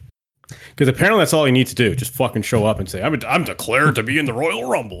 28th. Because apparently that's all you need to do. Just fucking show up and say, I'm declared to be in the Royal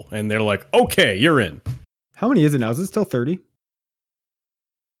Rumble. And they're like, okay, you're in. How many is it now? Is it still 30?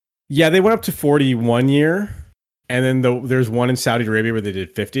 Yeah, they went up to 40 one year. And then there's one in Saudi Arabia where they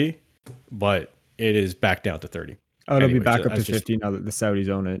did 50. But it is back down to 30. Oh, it'll be back up to 50 now that the Saudis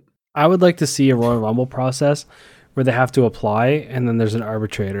own it. I would like to see a Royal Rumble process where they have to apply and then there's an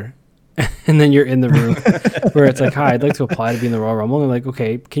arbitrator. And then you're in the room where it's like, hi, I'd like to apply to be in the Royal Rumble. And they're like,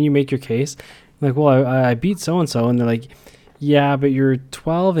 okay, can you make your case? I'm like, well, I beat so-and-so. And they're like, yeah, but you're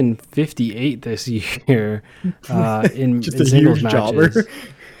 12-58 this year in singles matches.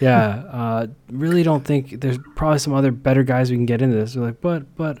 Yeah, really don't think there's probably some other better guys we can get into this. They're like,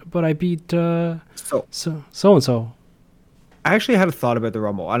 but I beat so-and-so. I actually had a thought about the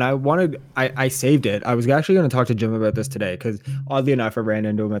Rumble, and I saved it. I was actually going to talk to Jim about this today because oddly enough, I ran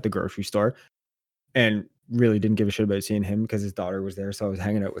into him at the grocery store and really didn't give a shit about seeing him because his daughter was there. So I was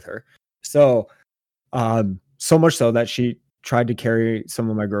hanging out with her. So, so much so that she tried to carry some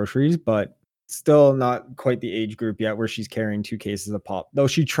of my groceries, but still not quite the age group yet where she's carrying 2 cases of pop, though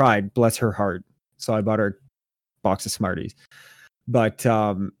she tried, bless her heart. So I bought her a box of Smarties. But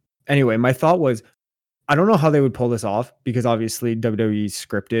anyway, my thought was, I don't know how they would pull this off because obviously WWE is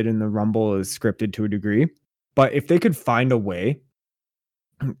scripted and the Rumble is scripted to a degree. But if they could find a way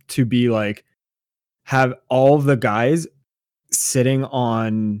to be like, have all of the guys sitting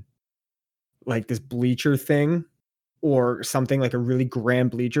on like this bleacher thing or something like a really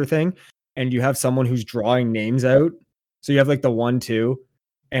grand bleacher thing, and you have someone who's drawing names out. So you have like the 1-2.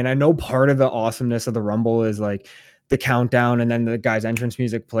 And I know part of the awesomeness of the Rumble is like the countdown and then the guy's entrance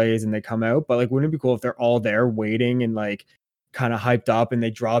music plays and they come out. But like, wouldn't it be cool if they're all there waiting and like kind of hyped up and they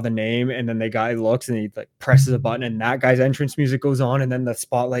draw the name and then the guy looks and he like presses a button and that guy's entrance music goes on and then the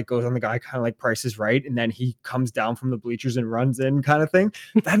spotlight goes on the guy, kind of like Price is Right, and then he comes down from the bleachers and runs in, kind of thing.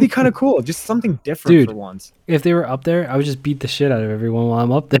 That'd be kind of cool. Just something different. Dude, for once. If they were up there, I would just beat the shit out of everyone while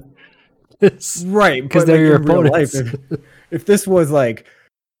I'm up there. Right, because they're your opponents. If this was like,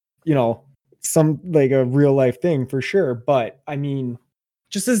 you know, some like a real life thing for sure, but I mean,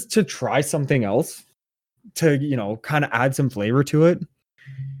 just as to try something else, to, you know, kind of add some flavor to it,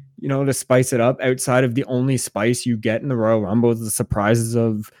 you know, to spice it up outside of the only spice you get in the Royal Rumble is the surprises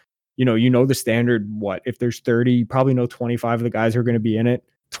of, you know, the standard, what, if there's 30, you probably know 25 of the guys who are going to be in it,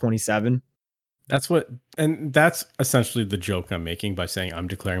 27. And that's essentially the joke I'm making by saying I'm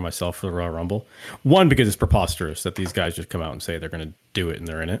declaring myself for the Royal Rumble. One, because it's preposterous that these guys just come out and say they're going to do it and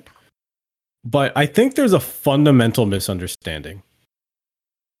they're in it. But I think there's a fundamental misunderstanding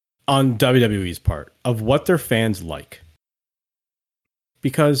on WWE's part of what their fans like.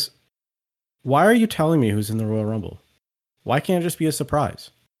 Because why are you telling me who's in the Royal Rumble? Why can't it just be a surprise?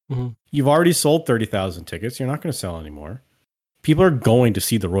 Mm-hmm. You've already sold 30,000 tickets. You're not going to sell anymore. People are going to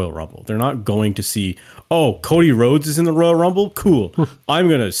see the Royal Rumble. They're not going to see, oh, Cody Rhodes is in the Royal Rumble? Cool. I'm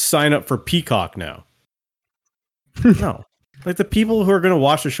going to sign up for Peacock now. No. Like, the people who are going to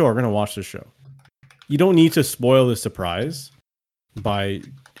watch the show are going to watch the show. You don't need to spoil the surprise by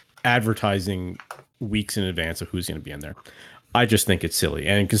advertising weeks in advance of who's going to be in there. I just think it's silly.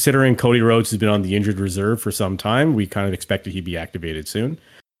 And considering Cody Rhodes has been on the injured reserve for some time, we kind of expected he'd be activated soon.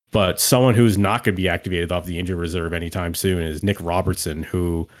 But someone who's not going to be activated off the injured reserve anytime soon is Nick Robertson,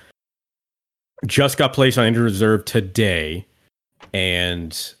 who just got placed on injured reserve today.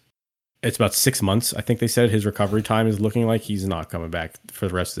 And it's about 6 months, I think they said his recovery time is looking like. He's not coming back for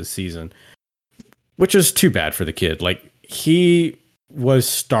the rest of the season, which is too bad for the kid. Like, he was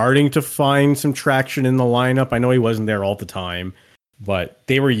starting to find some traction in the lineup. I know he wasn't there all the time, but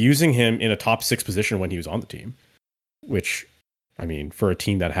they were using him in a top 6 position when he was on the team, which, I mean, for a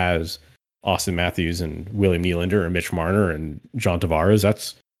team that has Austin Matthews and William Nylander and Mitch Marner and John Tavares,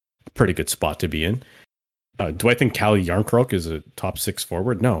 that's a pretty good spot to be in. Do I think Calle Jarnkrok is a top 6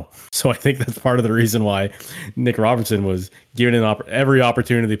 forward? No. So I think that's part of the reason why Nick Robertson was given every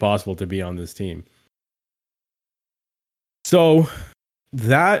opportunity possible to be on this team. So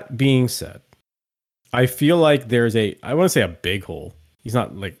that being said, I feel like there's I want to say a big hole. He's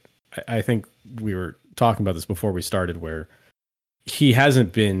not like, I think we were talking about this before we started, where he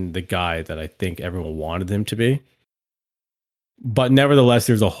hasn't been the guy that I think everyone wanted him to be. But nevertheless,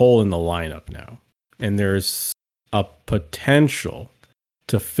 there's a hole in the lineup now. And there's a potential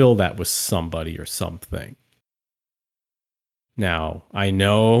to fill that with somebody or something. Now, I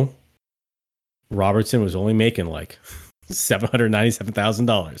know Robertson was only making like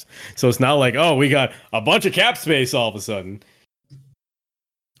 $797,000. So it's not like, oh, we got a bunch of cap space all of a sudden.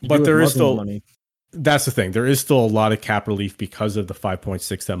 But there is still money. That's the thing. There is still a lot of cap relief because of the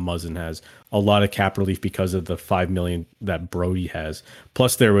 5.6 that Muzzin has. A lot of cap relief because of the $5 million that Brody has.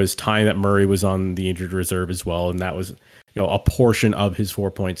 Plus, there was time that Murray was on the injured reserve as well, and that was, a portion of his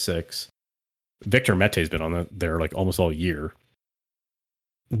 4.6. Victor Mete's been on there like almost all year.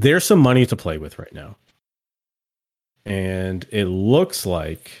 There's some money to play with right now, and it looks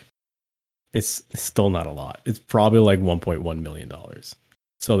like it's still not a lot. It's probably like $1.1 million.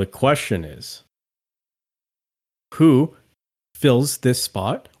 So the question is, who fills this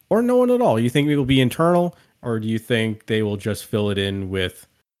spot, or no one at all? You think it will be internal, or do you think they will just fill it in with,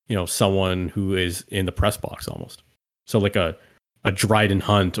 someone who is in the press box almost? So like a Dryden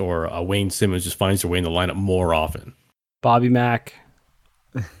Hunt or a Wayne Simmons just finds their way in the lineup more often. Bobby Mack.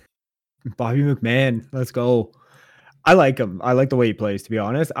 Bobby McMahon. Let's go. I like him. I like the way he plays, to be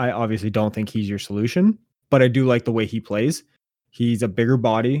honest. I obviously don't think he's your solution, but I do like the way he plays. He's a bigger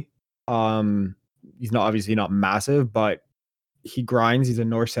body. He's obviously not massive, but he grinds. He's a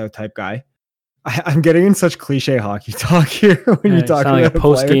north-south type guy. I'm getting in such cliche hockey talk here when you talk about like a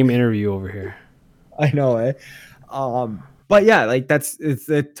post-game interview over here. I know, eh? But yeah, like it's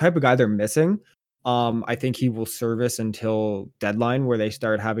the type of guy they're missing. I think he will service until deadline, where they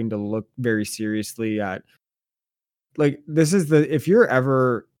start having to look very seriously at, like, if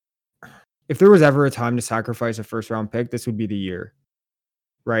there was ever a time to sacrifice a first round pick, this would be the year,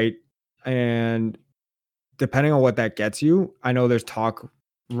 right? And depending on what that gets you, I know there's talk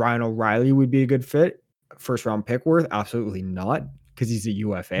Ryan O'Reilly would be a good fit. First round pick worth? Absolutely not, because he's a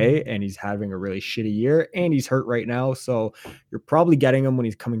UFA and he's having a really shitty year and he's hurt right now. So you're probably getting him when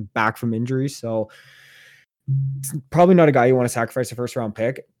he's coming back from injury. So it's probably not a guy you want to sacrifice a first round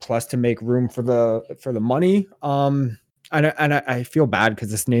pick, plus to make room for the money. And I feel bad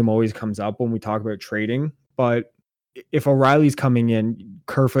because this name always comes up when we talk about trading. But if O'Reilly's coming in,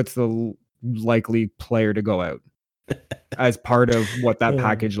 Kerfoot's the likely player to go out as part of what that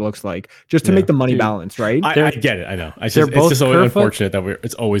package looks like, just to make the money balance, right? I get it. I know. It's just always unfortunate that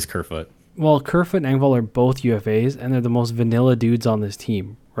it's always Kerfoot. Well, Kerfoot and Engvall are both UFAs, and they're the most vanilla dudes on this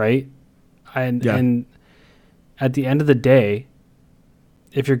team, right? And at the end of the day,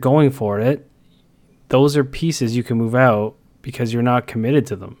 if you're going for it, those are pieces you can move out because you're not committed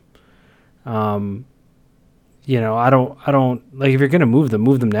to them. I don't like, if you're going to move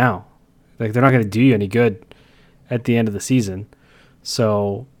them now. Like, they're not going to do you any good at the end of the season.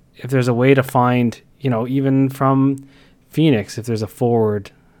 So if there's a way to find, even from Phoenix, if there's a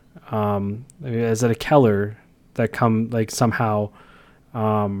forward, is it a Keller that come like somehow,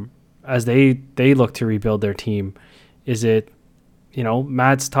 as they look to rebuild their team, is it,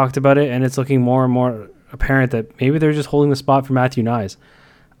 Matt's talked about it and it's looking more and more apparent that maybe they're just holding the spot for Matthew Nyes.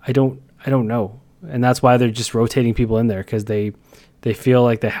 I don't know. And that's why they're just rotating people in there, because they feel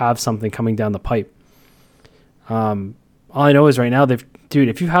like they have something coming down the pipe. All I know is right now if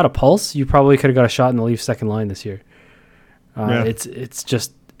you had a pulse, you probably could have got a shot in the Leafs second line this year.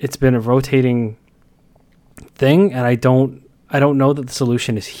 It's been a rotating thing, and I don't know that the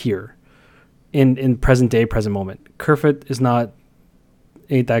solution is here in present moment. Kerfoot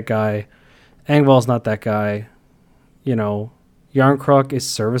ain't that guy. Engvall's not that guy. Yarncroc is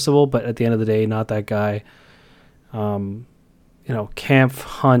serviceable, but at the end of the day, not that guy. Camp,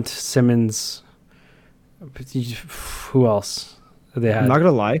 Hunt, Simmons. Who else they had? I'm not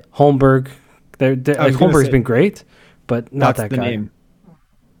gonna lie, Holmberg. Holmberg's been great, but not that guy. Name.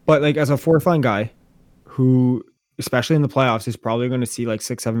 But like, as a fourth line guy, who especially in the playoffs is probably going to see like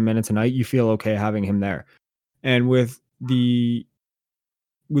 6-7 minutes a night, you feel okay having him there. And with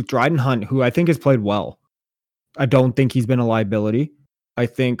Dryden Hunt, who I think has played well, I don't think he's been a liability. I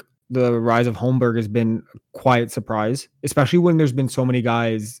think the rise of Holmberg has been a quiet surprise, especially when there's been so many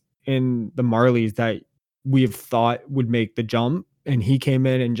guys in the Marlies that we have thought would make the jump, and he came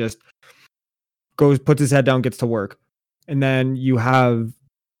in and just puts his head down, gets to work. And then you have,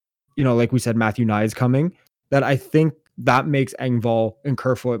 like we said, Matthew Nyes coming, that I think that makes Engvall and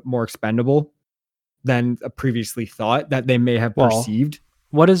Kerfoot more expendable than previously thought that they may have perceived.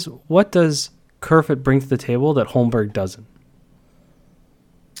 What does Kerfoot bring to the table that Holmberg doesn't?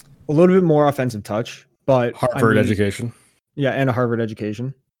 A little bit more offensive touch, but Harvard education. Yeah, and a Harvard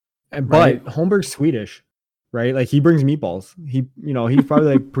education. But Holmberg's Swedish, right? Like, he brings meatballs. He's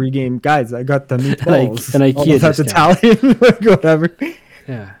probably like pregame, guys, I got the meatballs. and IKEA that's Italian, like, whatever.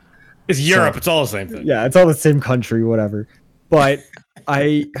 Yeah. It's Europe. It's all the same thing. Yeah, it's all the same country, whatever. But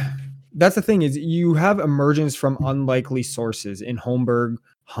that's the thing, is you have emergence from unlikely sources in Holmberg,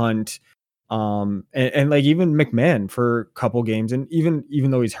 Hunt, and like even McMahon for a couple games. And even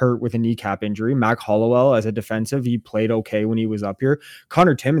though he's hurt with a kneecap injury, Mac Hollowell as a defensive, he played okay when he was up here.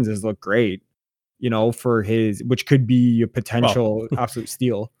 Connor Timmins has looked great, for which could be a potential absolute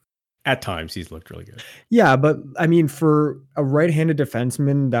steal. At times, he's looked really good. Yeah, but I mean, for a right-handed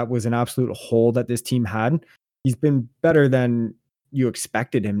defenseman, that was an absolute hole that this team had. He's been better than you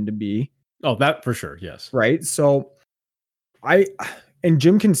expected him to be. Oh, that for sure, yes. Right? So and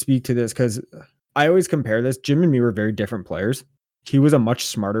Jim can speak to this, because I always compare this. Jim and me were very different players. He was a much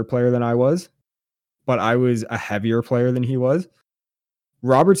smarter player than I was, but I was a heavier player than he was.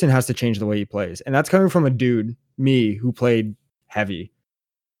 Robertson has to change the way he plays. And that's coming from a dude, me, who played heavy.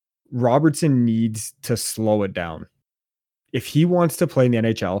 Robertson needs to slow it down. If he wants to play in the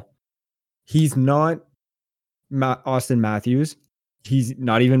NHL, he's not Austin Matthews. He's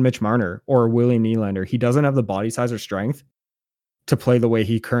not even Mitch Marner or Willie Nylander. He doesn't have the body size or strength to play the way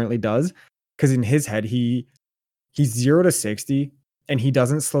he currently does. Because in his head, he's 0 to 60 and he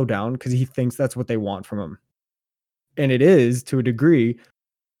doesn't slow down because he thinks that's what they want from him. And it is to a degree,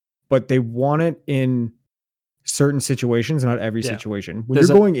 but they want it in certain situations, not every situation. When you're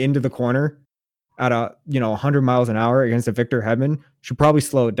going into the corner at 100 miles an hour against a Victor Hedman, you should probably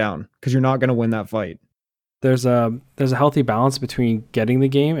slow it down, because you're not going to win that fight. There's a healthy balance between getting the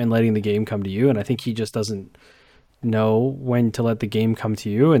game and letting the game come to you. And I think he just doesn't know when to let the game come to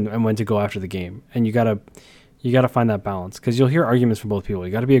you and when to go after the game. And you gotta find that balance, because you'll hear arguments from both people.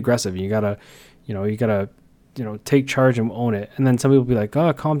 You gotta be aggressive. You gotta take charge and own it. And then some people will be like,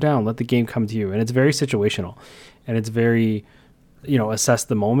 oh, calm down, let the game come to you. And it's very situational, and it's very, assess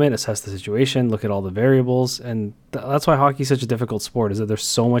the moment, assess the situation, look at all the variables. And that's why hockey is such a difficult sport, is that there's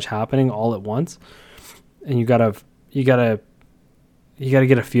so much happening all at once. And you gotta you got to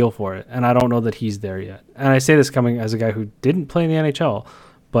get a feel for it, and I don't know that he's there yet. And I say this coming as a guy who didn't play in the NHL,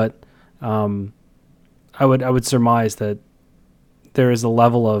 but I would surmise that there is a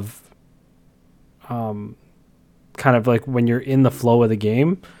level of kind of like when you're in the flow of the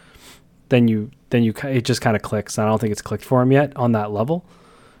game, then it just kind of clicks. I don't think it's clicked for him yet on that level.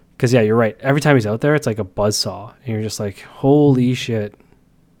 Because yeah, you're right. Every time he's out there, it's like a buzzsaw, and you're just like, holy shit.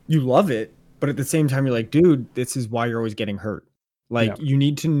 You love it, but at the same time, you're like, dude, this is why you're always getting hurt. Like, you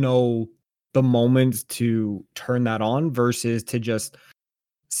need to know the moments to turn that on versus to just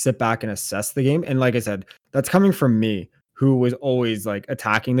sit back and assess the game. And like I said, that's coming from me, who was always like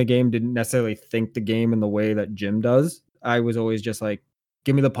attacking the game, didn't necessarily think the game in the way that Jim does. I was always just like,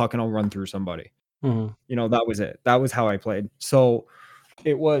 give me the puck and I'll run through somebody. Mm-hmm. You know, that was it. That was how I played. So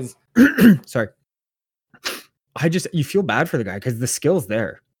it was, sorry. You feel bad for the guy because the skill's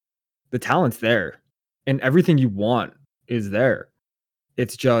there. The talent's there. And everything you want is there.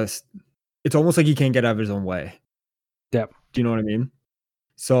 It's just, it's almost like he can't get out of his own way. Yep. Do you know what I mean?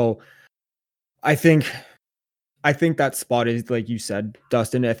 So I think that spot is, like you said,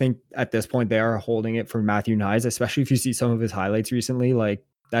 Dustin, I think at this point they are holding it for Matthew Nyes, especially if you see some of his highlights recently. Like,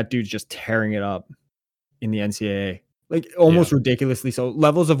 that dude's just tearing it up in the NCAA. Like, almost ridiculously so.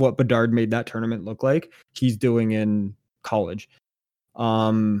 Levels of what Bedard made that tournament look like, he's doing in college.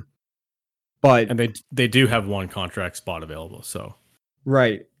 But and they do have one contract spot available, so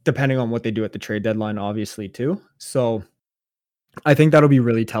right, depending on what they do at the trade deadline, obviously too. So I think that'll be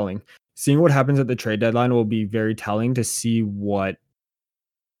really telling. Seeing what happens at the trade deadline will be very telling to see what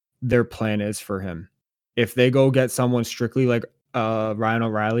their plan is for him. If they go get someone strictly like Ryan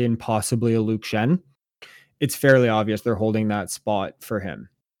O'Reilly and possibly a Luke Shen, it's fairly obvious they're holding that spot for him.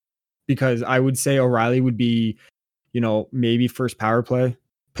 Because I would say O'Reilly would be, maybe first power play,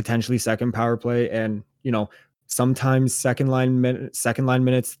 potentially second power play, and, sometimes second line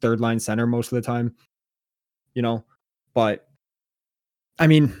minutes, third line center most of the time, but I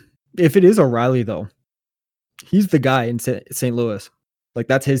mean, if it is O'Reilly though, he's the guy in St. Louis. Like,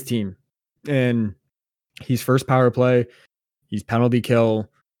 that's his team, and he's first power play, he's penalty kill,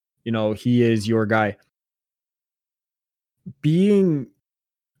 he is your guy. Being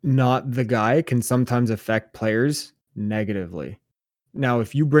not the guy can sometimes affect players negatively. Now,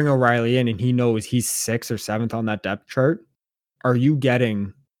 if you bring O'Reilly in and he knows he's 6th or 7th on that depth chart, are you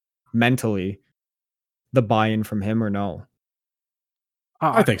getting mentally the buy-in from him or no?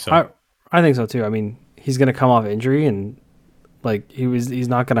 I think so. I think so too. I mean, he's going to come off injury, and like he's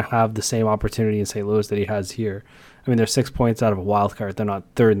not going to have the same opportunity in St. Louis that he has here. I mean, they're 6 points out of a wild card. They're not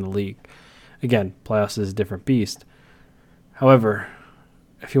third in the league. Again, playoffs is a different beast. However,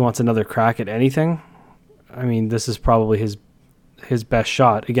 if he wants another crack at anything, I mean, this is probably his best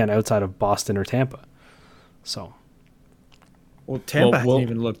shot, again, outside of Boston or Tampa. So, well, Tampa hasn't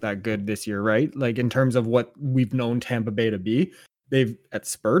even looked that good this year, right? Like, in terms of what we've known Tampa Bay to be, they've at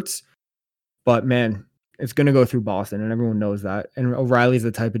spurts, but man, it's going to go through Boston, and everyone knows that. And O'Reilly's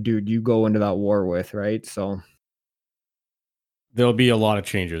the type of dude you go into that war with, right? So there'll be a lot of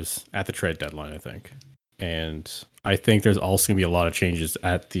changes at the trade deadline, I think. And I think there's also going to be a lot of changes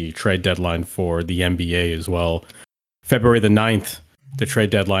at the trade deadline for the NBA as well. February the 9th, the trade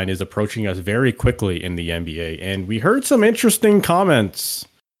deadline is approaching us very quickly in the NBA. And we heard some interesting comments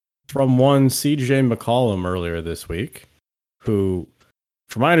from one CJ McCollum earlier this week, who,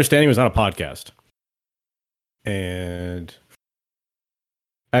 from my understanding, was on a podcast. And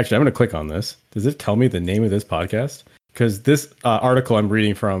actually, I'm going to click on this. Does it tell me the name of this podcast? Because this article I'm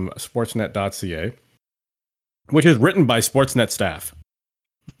reading from sportsnet.ca, which is written by Sportsnet staff.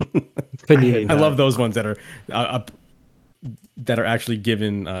 I love those ones that are actually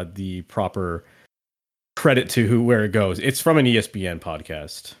given the proper credit to where it goes. It's from an ESPN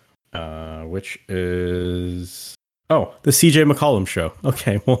podcast, which is the CJ McCollum Show.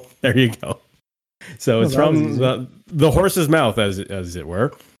 Okay, well, there you go. So it's from the horse's mouth, as it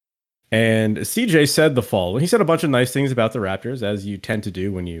were. And CJ said the following. He said a bunch of nice things about the Raptors, as you tend to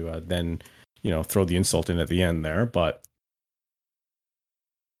do when you then throw the insult in at the end there. But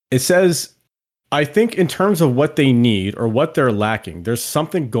it says, I think in terms of what they need or what they're lacking, there's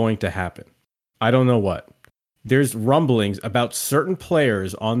something going to happen. I don't know what. There's rumblings about certain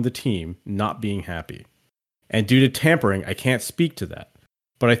players on the team not being happy. And due to tampering, I can't speak to that.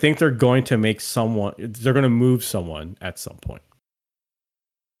 But I think they're going to move someone at some point.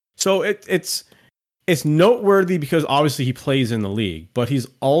 So it's noteworthy because obviously he plays in the league, but he's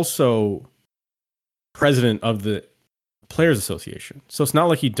also president of the Players Association. So it's not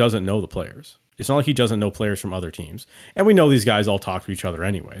like he doesn't know the players. It's not like he doesn't know players from other teams. And we know these guys all talk to each other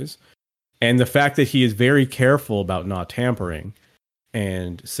anyways. And the fact that he is very careful about not tampering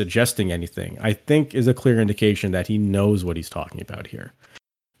and suggesting anything, I think is a clear indication that he knows what he's talking about here.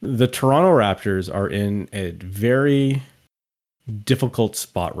 The Toronto Raptors are in a very difficult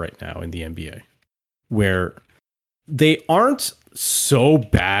spot right now in the NBA, where they aren't so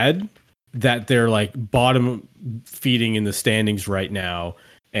bad that they're like bottom feeding in the standings right now,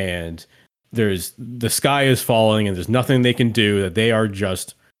 and the sky is falling and there's nothing they can do, that they are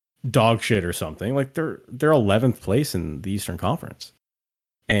just dog shit or something. Like they're 11th place in the Eastern Conference.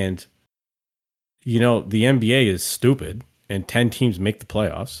 And the NBA is stupid, and 10 teams make the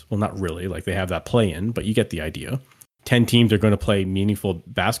playoffs. Well, not really, like they have that play in, but you get the idea. 10 teams are going to play meaningful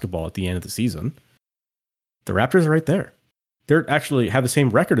basketball at the end of the season. The Raptors are right there. They're actually have the same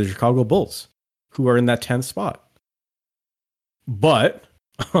record as Chicago Bulls, who are in that 10th spot. But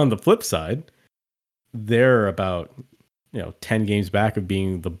on the flip side, they're about 10 games back of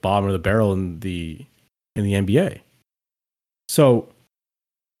being the bottom of the barrel in the NBA. So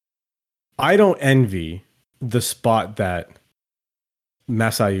I don't envy the spot that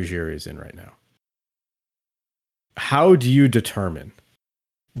Masai Ujiri is in right now. How do you determine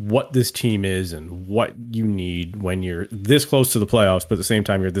what this team is and what you need when you're this close to the playoffs, but at the same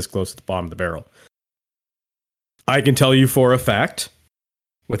time you're this close to the bottom of the barrel? I can tell you for a fact,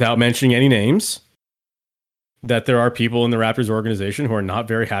 without mentioning any names, that there are people in the Raptors organization who are not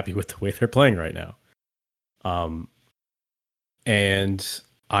very happy with the way they're playing right now. And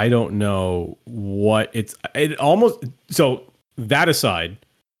I don't know what it almost, so that aside,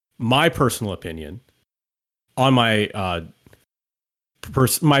 my personal opinion on my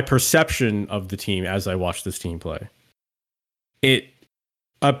perception of the team as I watch this team play, it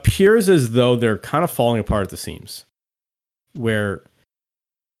appears as though they're kind of falling apart at the seams, where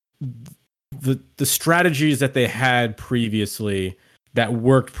the strategies that they had previously, that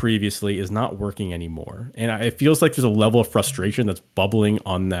worked previously, is not working anymore. And it feels like there's a level of frustration that's bubbling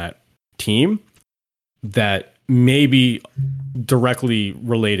on that team that may be directly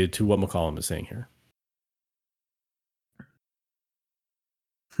related to what McCollum is saying here.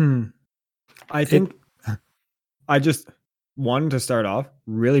 I think I just wanted to start off,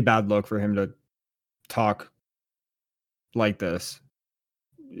 really bad look for him to talk like this,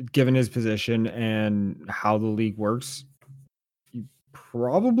 given his position and how the league works. You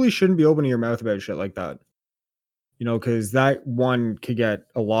probably shouldn't be opening your mouth about shit like that, because that one could get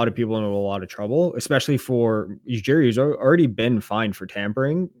a lot of people into a lot of trouble, especially for Ujiri, who's already been fined for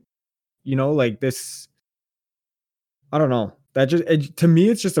tampering. Like this, I don't know. That just, to me,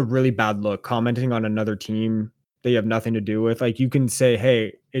 it's just a really bad look, commenting on another team that you have nothing to do with. Like, you can say,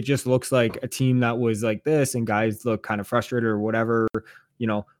 hey, it just looks like a team that was like this and guys look kind of frustrated or whatever.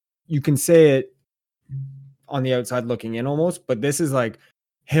 You can say it on the outside looking in almost, but this is like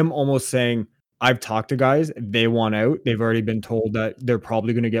him almost saying, I've talked to guys, they want out. They've already been told that they're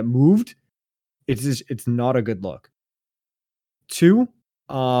probably going to get moved. It's not a good look. Two,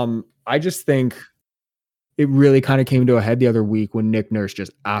 I just think it really kind of came to a head the other week when Nick Nurse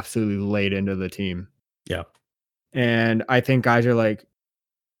just absolutely laid into the team. Yeah. And I think guys are like,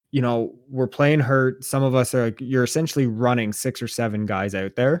 we're playing hurt. Some of us are like, you're essentially running 6 or 7 guys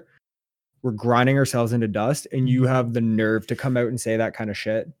out there. We're grinding ourselves into dust, and you have the nerve to come out and say that kind of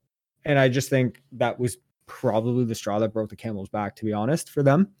shit. And I just think that was probably the straw that broke the camel's back, to be honest, for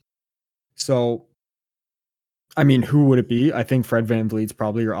them. So, I mean, who would it be? I think Fred VanVleet's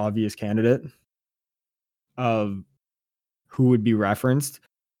probably your obvious candidate of who would be referenced.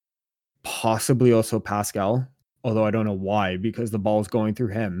 Possibly also Pascal, although I don't know why, because the ball's going through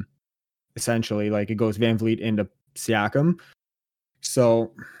him. Essentially, like it goes VanVleet into Siakam.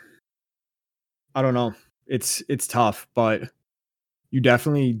 So I don't know. It's tough, but you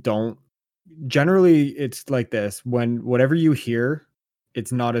definitely don't. Generally, it's like this. When whatever you hear,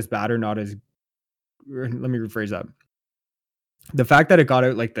 it's not as bad or not as. Let me rephrase that. The fact that it got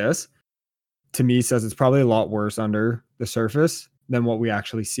out like this, to me, says it's probably a lot worse under the surface than what we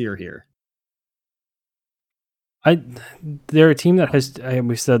actually see or hear. They're a team that has,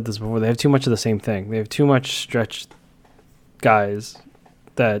 we said this before, they have too much of the same thing. They have too much stretch guys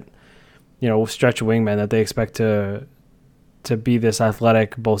that, stretch wingmen that they expect to be this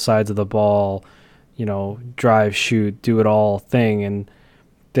athletic, both sides of the ball, drive, shoot, do it all thing. And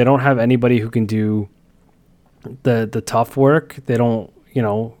they don't have anybody who can do the tough work. They don't,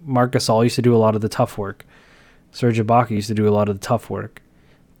 Marc Gasol used to do a lot of the tough work. Serge Ibaka used to do a lot of the tough work.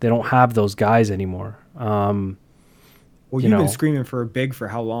 They don't have those guys anymore. Well, you've been screaming for a big for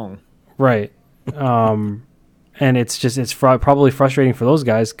how long? Right. And it's probably frustrating for those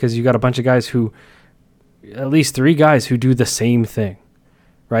guys because you got a bunch of guys who, at least 3 guys who do the same thing,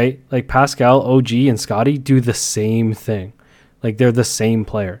 right? Like Pascal, OG, and Scotty do the same thing. Like they're the same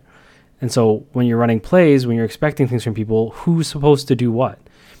player. And so when you're running plays, when you're expecting things from people, who's supposed to do what?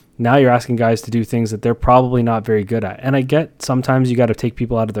 Now you're asking guys to do things that they're probably not very good at. And I get sometimes you got to take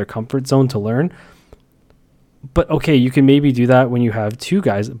people out of their comfort zone to learn. But okay, you can maybe do that when you have 2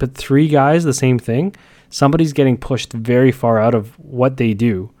 guys, but 3 guys, the same thing. Somebody's getting pushed very far out of what they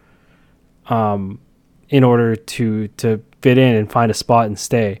do in order to fit in and find a spot and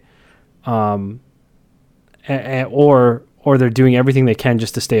stay. Or they're doing everything they can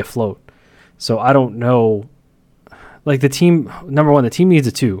just to stay afloat. So I don't know. Like the team, number one, the team needs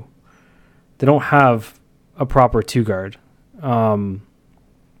a 2. They don't have a proper 2 guard. Gary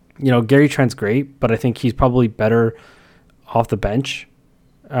Trent's great, but I think he's probably better off the bench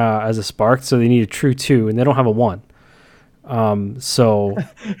as a spark. So they need a true 2, and they don't have a 1. So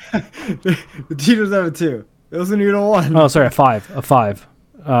the team doesn't have a 2. They also need a 1. Oh, sorry, a 5.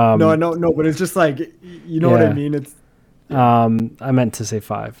 No, but it's just like what I mean. It's I meant to say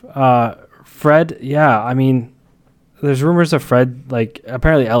 5. Fred, yeah, I mean, there's rumors of Fred. Like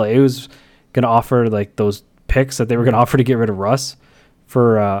apparently, LA was gonna offer like those picks that they were gonna offer to get rid of Russ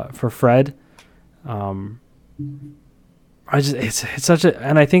for Fred. It's such a,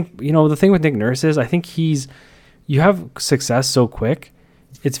 and I think the thing with Nick Nurse is I think you have success so quick,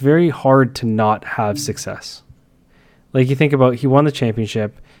 it's very hard to not have success. Like you think about, he won the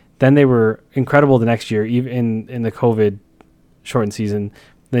championship, then they were incredible the next year, even in the COVID shortened season.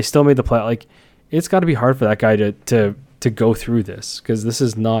 They still made the play. Like it's got to be hard for that guy to go through this, because this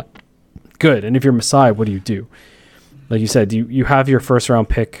is not good. And if you're Masai, what do you do? Like you said, you have your first round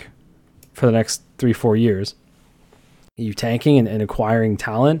pick for the next 3-4 years. Are you tanking and acquiring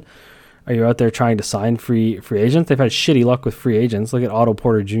talent? Are you out there trying to sign free agents? They've had shitty luck with free agents. Look at Otto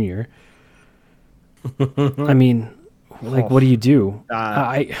Porter Jr. I mean, like, what do you do?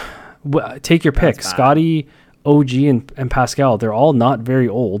 Take your pick. Scotty, OG, and Pascal. They're all not very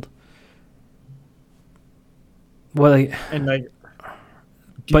old. Well,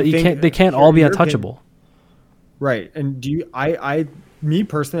 but they can't all be untouchable. Right. And me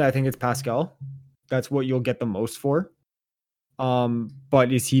personally, I think it's Pascal. That's what you'll get the most for.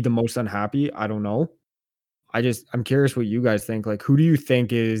 But is he the most unhappy? I don't know. I'm curious what you guys think. Like, who do you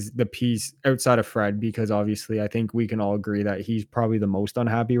think is the piece outside of Fred? Because obviously I think we can all agree that he's probably the most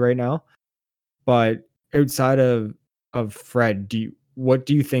unhappy right now. But outside of Fred, what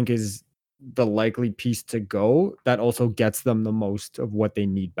do you think is the likely piece to go that also gets them the most of what they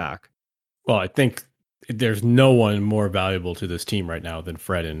need back? Well, I think there's no one more valuable to this team right now than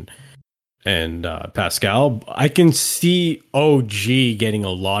Fred and Pascal. I can see OG getting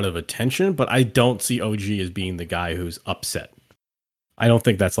a lot of attention, but I don't see OG as being the guy who's upset. I don't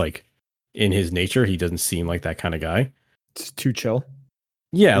think that's like in his nature. He doesn't seem like that kind of guy. It's too chill.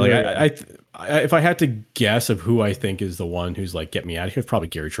 Yeah, like if I had to guess of who I think is the one who's like, get me out of here, it's probably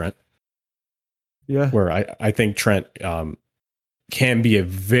Gary Trent. Yeah. Where I think Trent can be a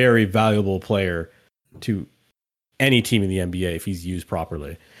very valuable player to any team in the NBA if he's used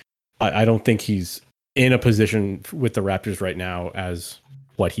properly. I don't think he's in a position with the Raptors right now as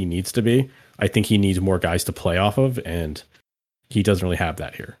what he needs to be. I think he needs more guys to play off of, and he doesn't really have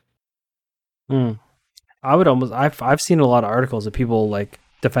that here. I've seen a lot of articles of people like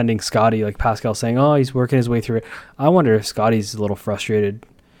defending Scotty, like Pascal saying, "Oh, he's working his way through it." I wonder if Scotty's a little frustrated.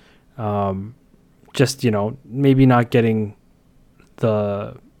 Just maybe not getting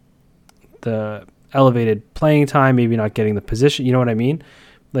the elevated playing time, maybe not getting the position. You know what I mean?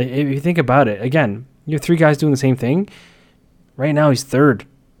 Like, if you think about it, again, you have 3 guys doing the same thing. Right now, he's third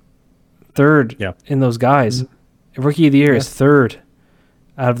in those guys. Mm-hmm. Rookie of the year is third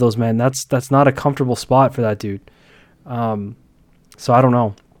out of those men. That's not a comfortable spot for that dude. So I don't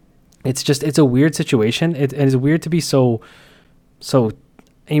know. It's a weird situation. It's weird to be so.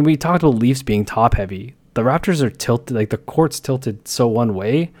 And we talked about Leafs being top heavy. The Raptors are tilted, like the court's tilted so one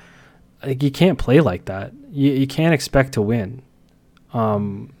way. Like you can't play like that. You can't expect to win.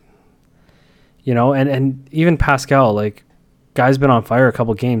 And even Pascal, like, guy's been on fire a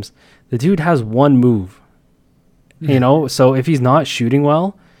couple games. The dude has one move, so if he's not shooting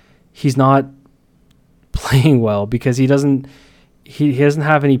well, he's not playing well, because he doesn't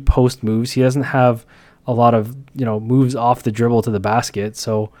have any post moves. He doesn't have a lot of, moves off the dribble to the basket.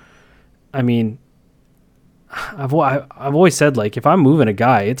 So, I mean, I've always said, like, if I'm moving a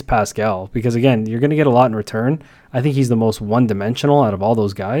guy, it's Pascal, because again, you're going to get a lot in return. I think he's the most one-dimensional out of all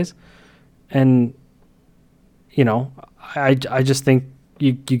those guys. And, I just think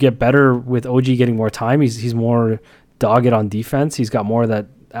you get better with OG getting more time. He's more dogged on defense. He's got more of that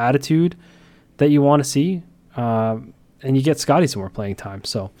attitude that you want to see. And you get Scotty some more playing time.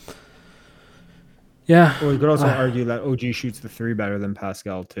 So, Yeah. Well, you could also argue that OG shoots the three better than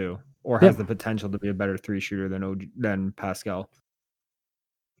Pascal too, or has the potential to be a better three shooter than Pascal.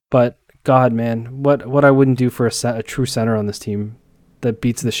 But God, man, what I wouldn't do for a true center on this team that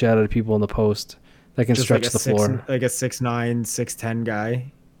beats the shit out of people in the post, that can Just stretch like the floor. like a 6'9", 6'10"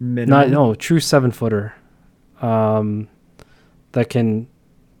 guy. Minimum. No, true 7-footer.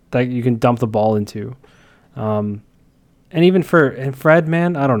 That you can dump the ball into. And even for Fred,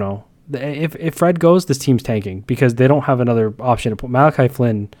 man, I don't know. If Fred goes, this team's tanking because they don't have another option to put. Malachi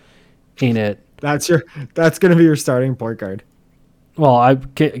Flynn ain't it. That's gonna be your starting point guard. Well,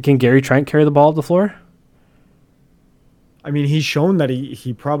 can Gary Trent carry the ball up the floor? I mean, he's shown that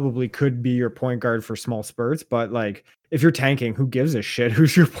he probably could be your point guard for small spurts, but like if you're tanking, who gives a shit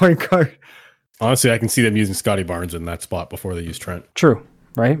who's your point guard? Honestly, I can see them using Scotty Barnes in that spot before they use Trent. True,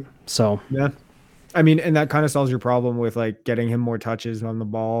 right? So yeah, I mean, and that kind of solves your problem with like getting him more touches on the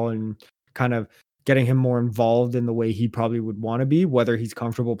ball and kind of getting him more involved in the way he probably would want to be. Whether he's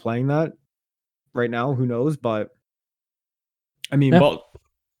comfortable playing that right now, who knows? But I mean, well,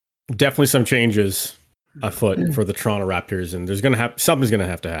 definitely some changes afoot for the Toronto Raptors, and something's gonna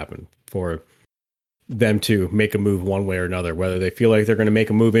have to happen for them to make a move one way or another, whether they feel like they're going to make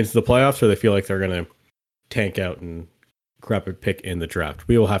a move into the playoffs or they feel like they're going to tank out and grab a pick in the draft.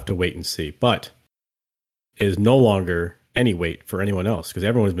 We will have to wait and see, but it is no longer any wait for anyone else because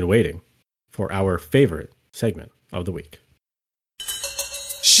everyone's been waiting for our favorite segment of the week.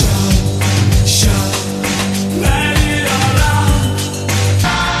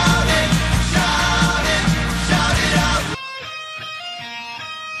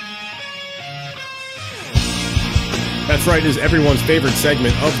 That's right, it is everyone's favorite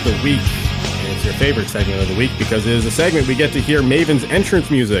segment of the week. And it's your favorite segment of the week because it is a segment we get to hear Maven's entrance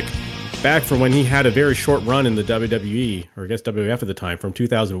music back from when he had a very short run in the WWE, or I guess WWF at the time, from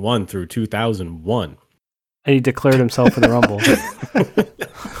 2001 through 2001. And he declared himself for the Rumble.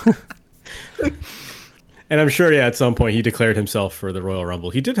 And I'm sure, at some point he declared himself for the Royal Rumble.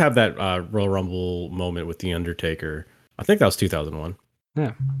 He did have that Royal Rumble moment with The Undertaker. I think that was 2001.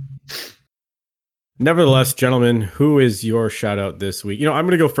 Yeah. Nevertheless, gentlemen, who is your shout out this week? I'm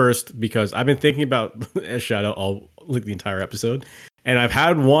going to go first because I've been thinking about a shout out the entire episode. And I've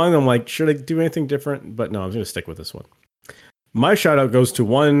had one. I'm like, should I do anything different? But no, I'm going to stick with this one. My shout out goes to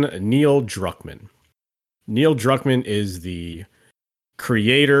one Neil Druckmann. Neil Druckmann is the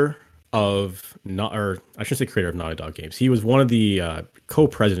creator of, I shouldn't say creator of Naughty Dog games. He was one of the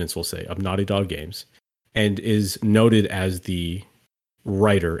co-presidents, we'll say, of Naughty Dog games and is noted as the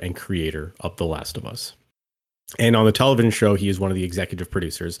writer and creator of The Last of Us. And on the television show, he is one of the executive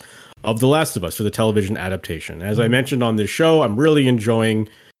producers of The Last of Us for the television adaptation. As I mentioned on this show, I'm really enjoying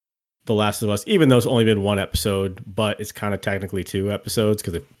The Last of Us, even though it's only been one episode, but it's kind of technically two episodes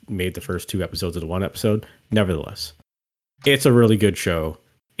because it made the first two episodes into one episode. Nevertheless, it's a really good show.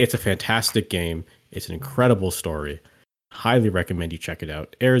 It's a fantastic game. It's an incredible story. Highly recommend you check it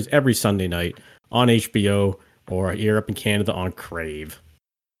out. Airs every Sunday night on HBO or here up in Canada on Crave.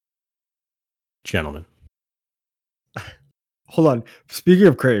 Gentlemen. Hold on. Speaking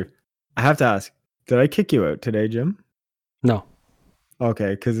of Crave, I have to ask, did I kick you out today, Jim? No.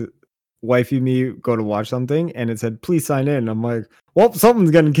 Okay, because wifey and me go to watch something and it said, please sign in. I'm like, well,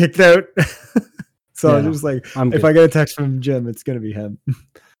 something's getting kicked out. So I'm just like, if I get a text from Jim, it's going to be him.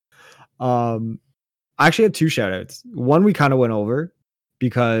 I actually had two shout outs. One we kind of went over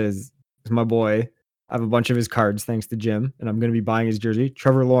because it's my boy. I have a bunch of his cards thanks to Jim, and I'm going to be buying his jersey.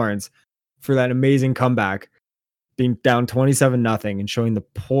 Trevor Lawrence for that amazing comeback, being down 27-0 and showing the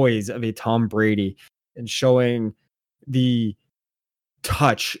poise of a Tom Brady and showing the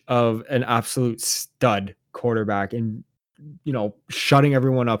touch of an absolute stud quarterback and, shutting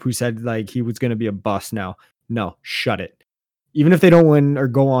everyone up who said like he was going to be a bust now. No, shut it. Even if they don't win or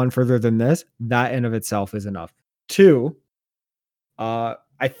go on further than this, that in of itself is enough. Two, I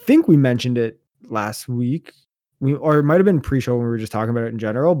think we mentioned it last week, or it might have been pre-show when we were just talking about it in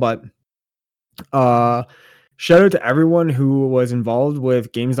general, but shout out to everyone who was involved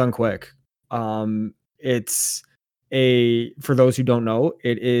with Games Done Quick. It's for those who don't know,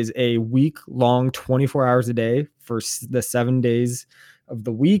 it is a week long, 24 hours a day for the 7 days of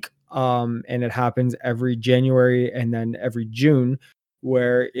the week. And it happens every January and then every June,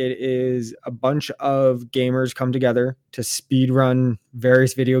 where it is a bunch of gamers come together to speed run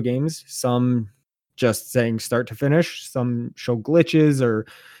various video games. Some just saying start to finish, some show glitches or,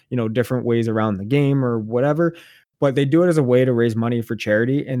 different ways around the game or whatever, but they do it as a way to raise money for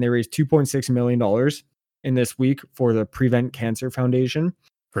charity. And they raised $2.6 million in this week for the Prevent Cancer Foundation.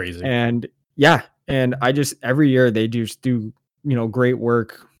 Crazy. And every year they just do, great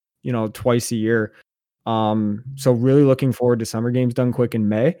work, twice a year. So really looking forward to summer games done quick in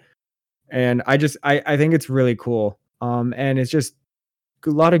May. And I think it's really cool. And it's just a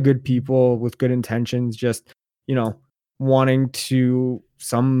lot of good people with good intentions, just, wanting to,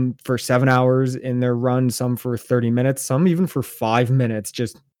 some for 7 hours in their run, some for 30 minutes, some even for 5 minutes,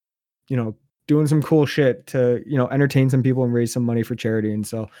 just, doing some cool shit to, entertain some people and raise some money for charity. And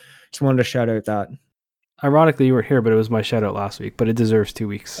so just wanted to shout out that. Ironically, you were here, but it was my shout out last week, but it deserves 2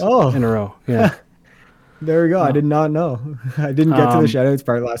 weeks in a row. Yeah. There we go. I did not know. I didn't get to the shout outs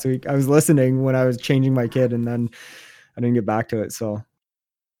part last week. I was listening when I was changing my kid, and then I didn't get back to it. So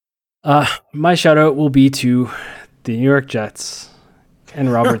my shout out will be to the New York Jets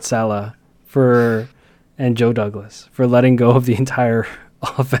and Robert Saleh and Joe Douglas for letting go of the entire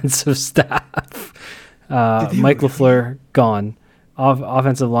offensive staff. Mike LaFleur gone.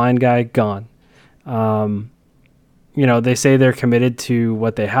 Offensive line guy gone. They say they're committed to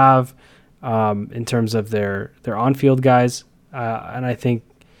what they have in terms of their on-field guys. And I think,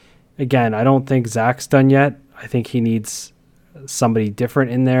 again, I don't think Zach's done yet. I think he needs somebody different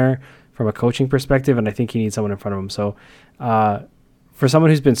in there from a coaching perspective, and I think he needs someone in front of him. So for someone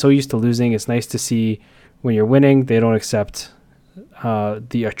who's been so used to losing, it's nice to see when you're winning, they don't accept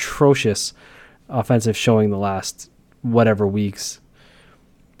the atrocious offensive showing the last whatever weeks.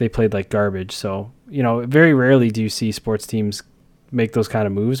 They played like garbage. So, very rarely do you see sports teams make those kind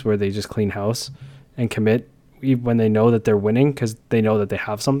of moves where they just clean house and commit when they know that they're winning because they know that they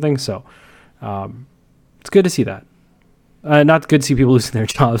have something. So it's good to see that. Not good to see people losing their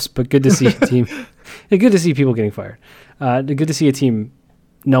jobs, but good to see a team. Good to see people getting fired. Good to see a team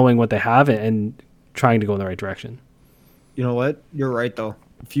knowing what they have and trying to go in the right direction. You know what? You're right, though.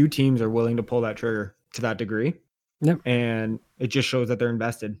 Few teams are willing to pull that trigger to that degree. Yep. And it just shows that they're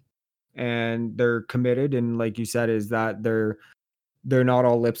invested and they're committed. And like you said, is that they're not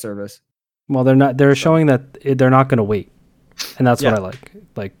all lip service. Well, they're not. They're showing that they're not going to wait, and that's what I like.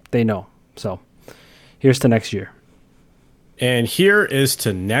 Like they know. So here's to next year. And here is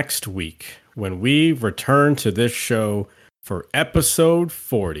to next week when we return to this show for episode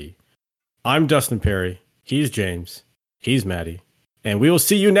 40. I'm Dustin Perry. He's James. He's Maddie. And we will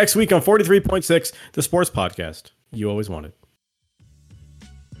see you next week on 43.6, the sports podcast you always wanted.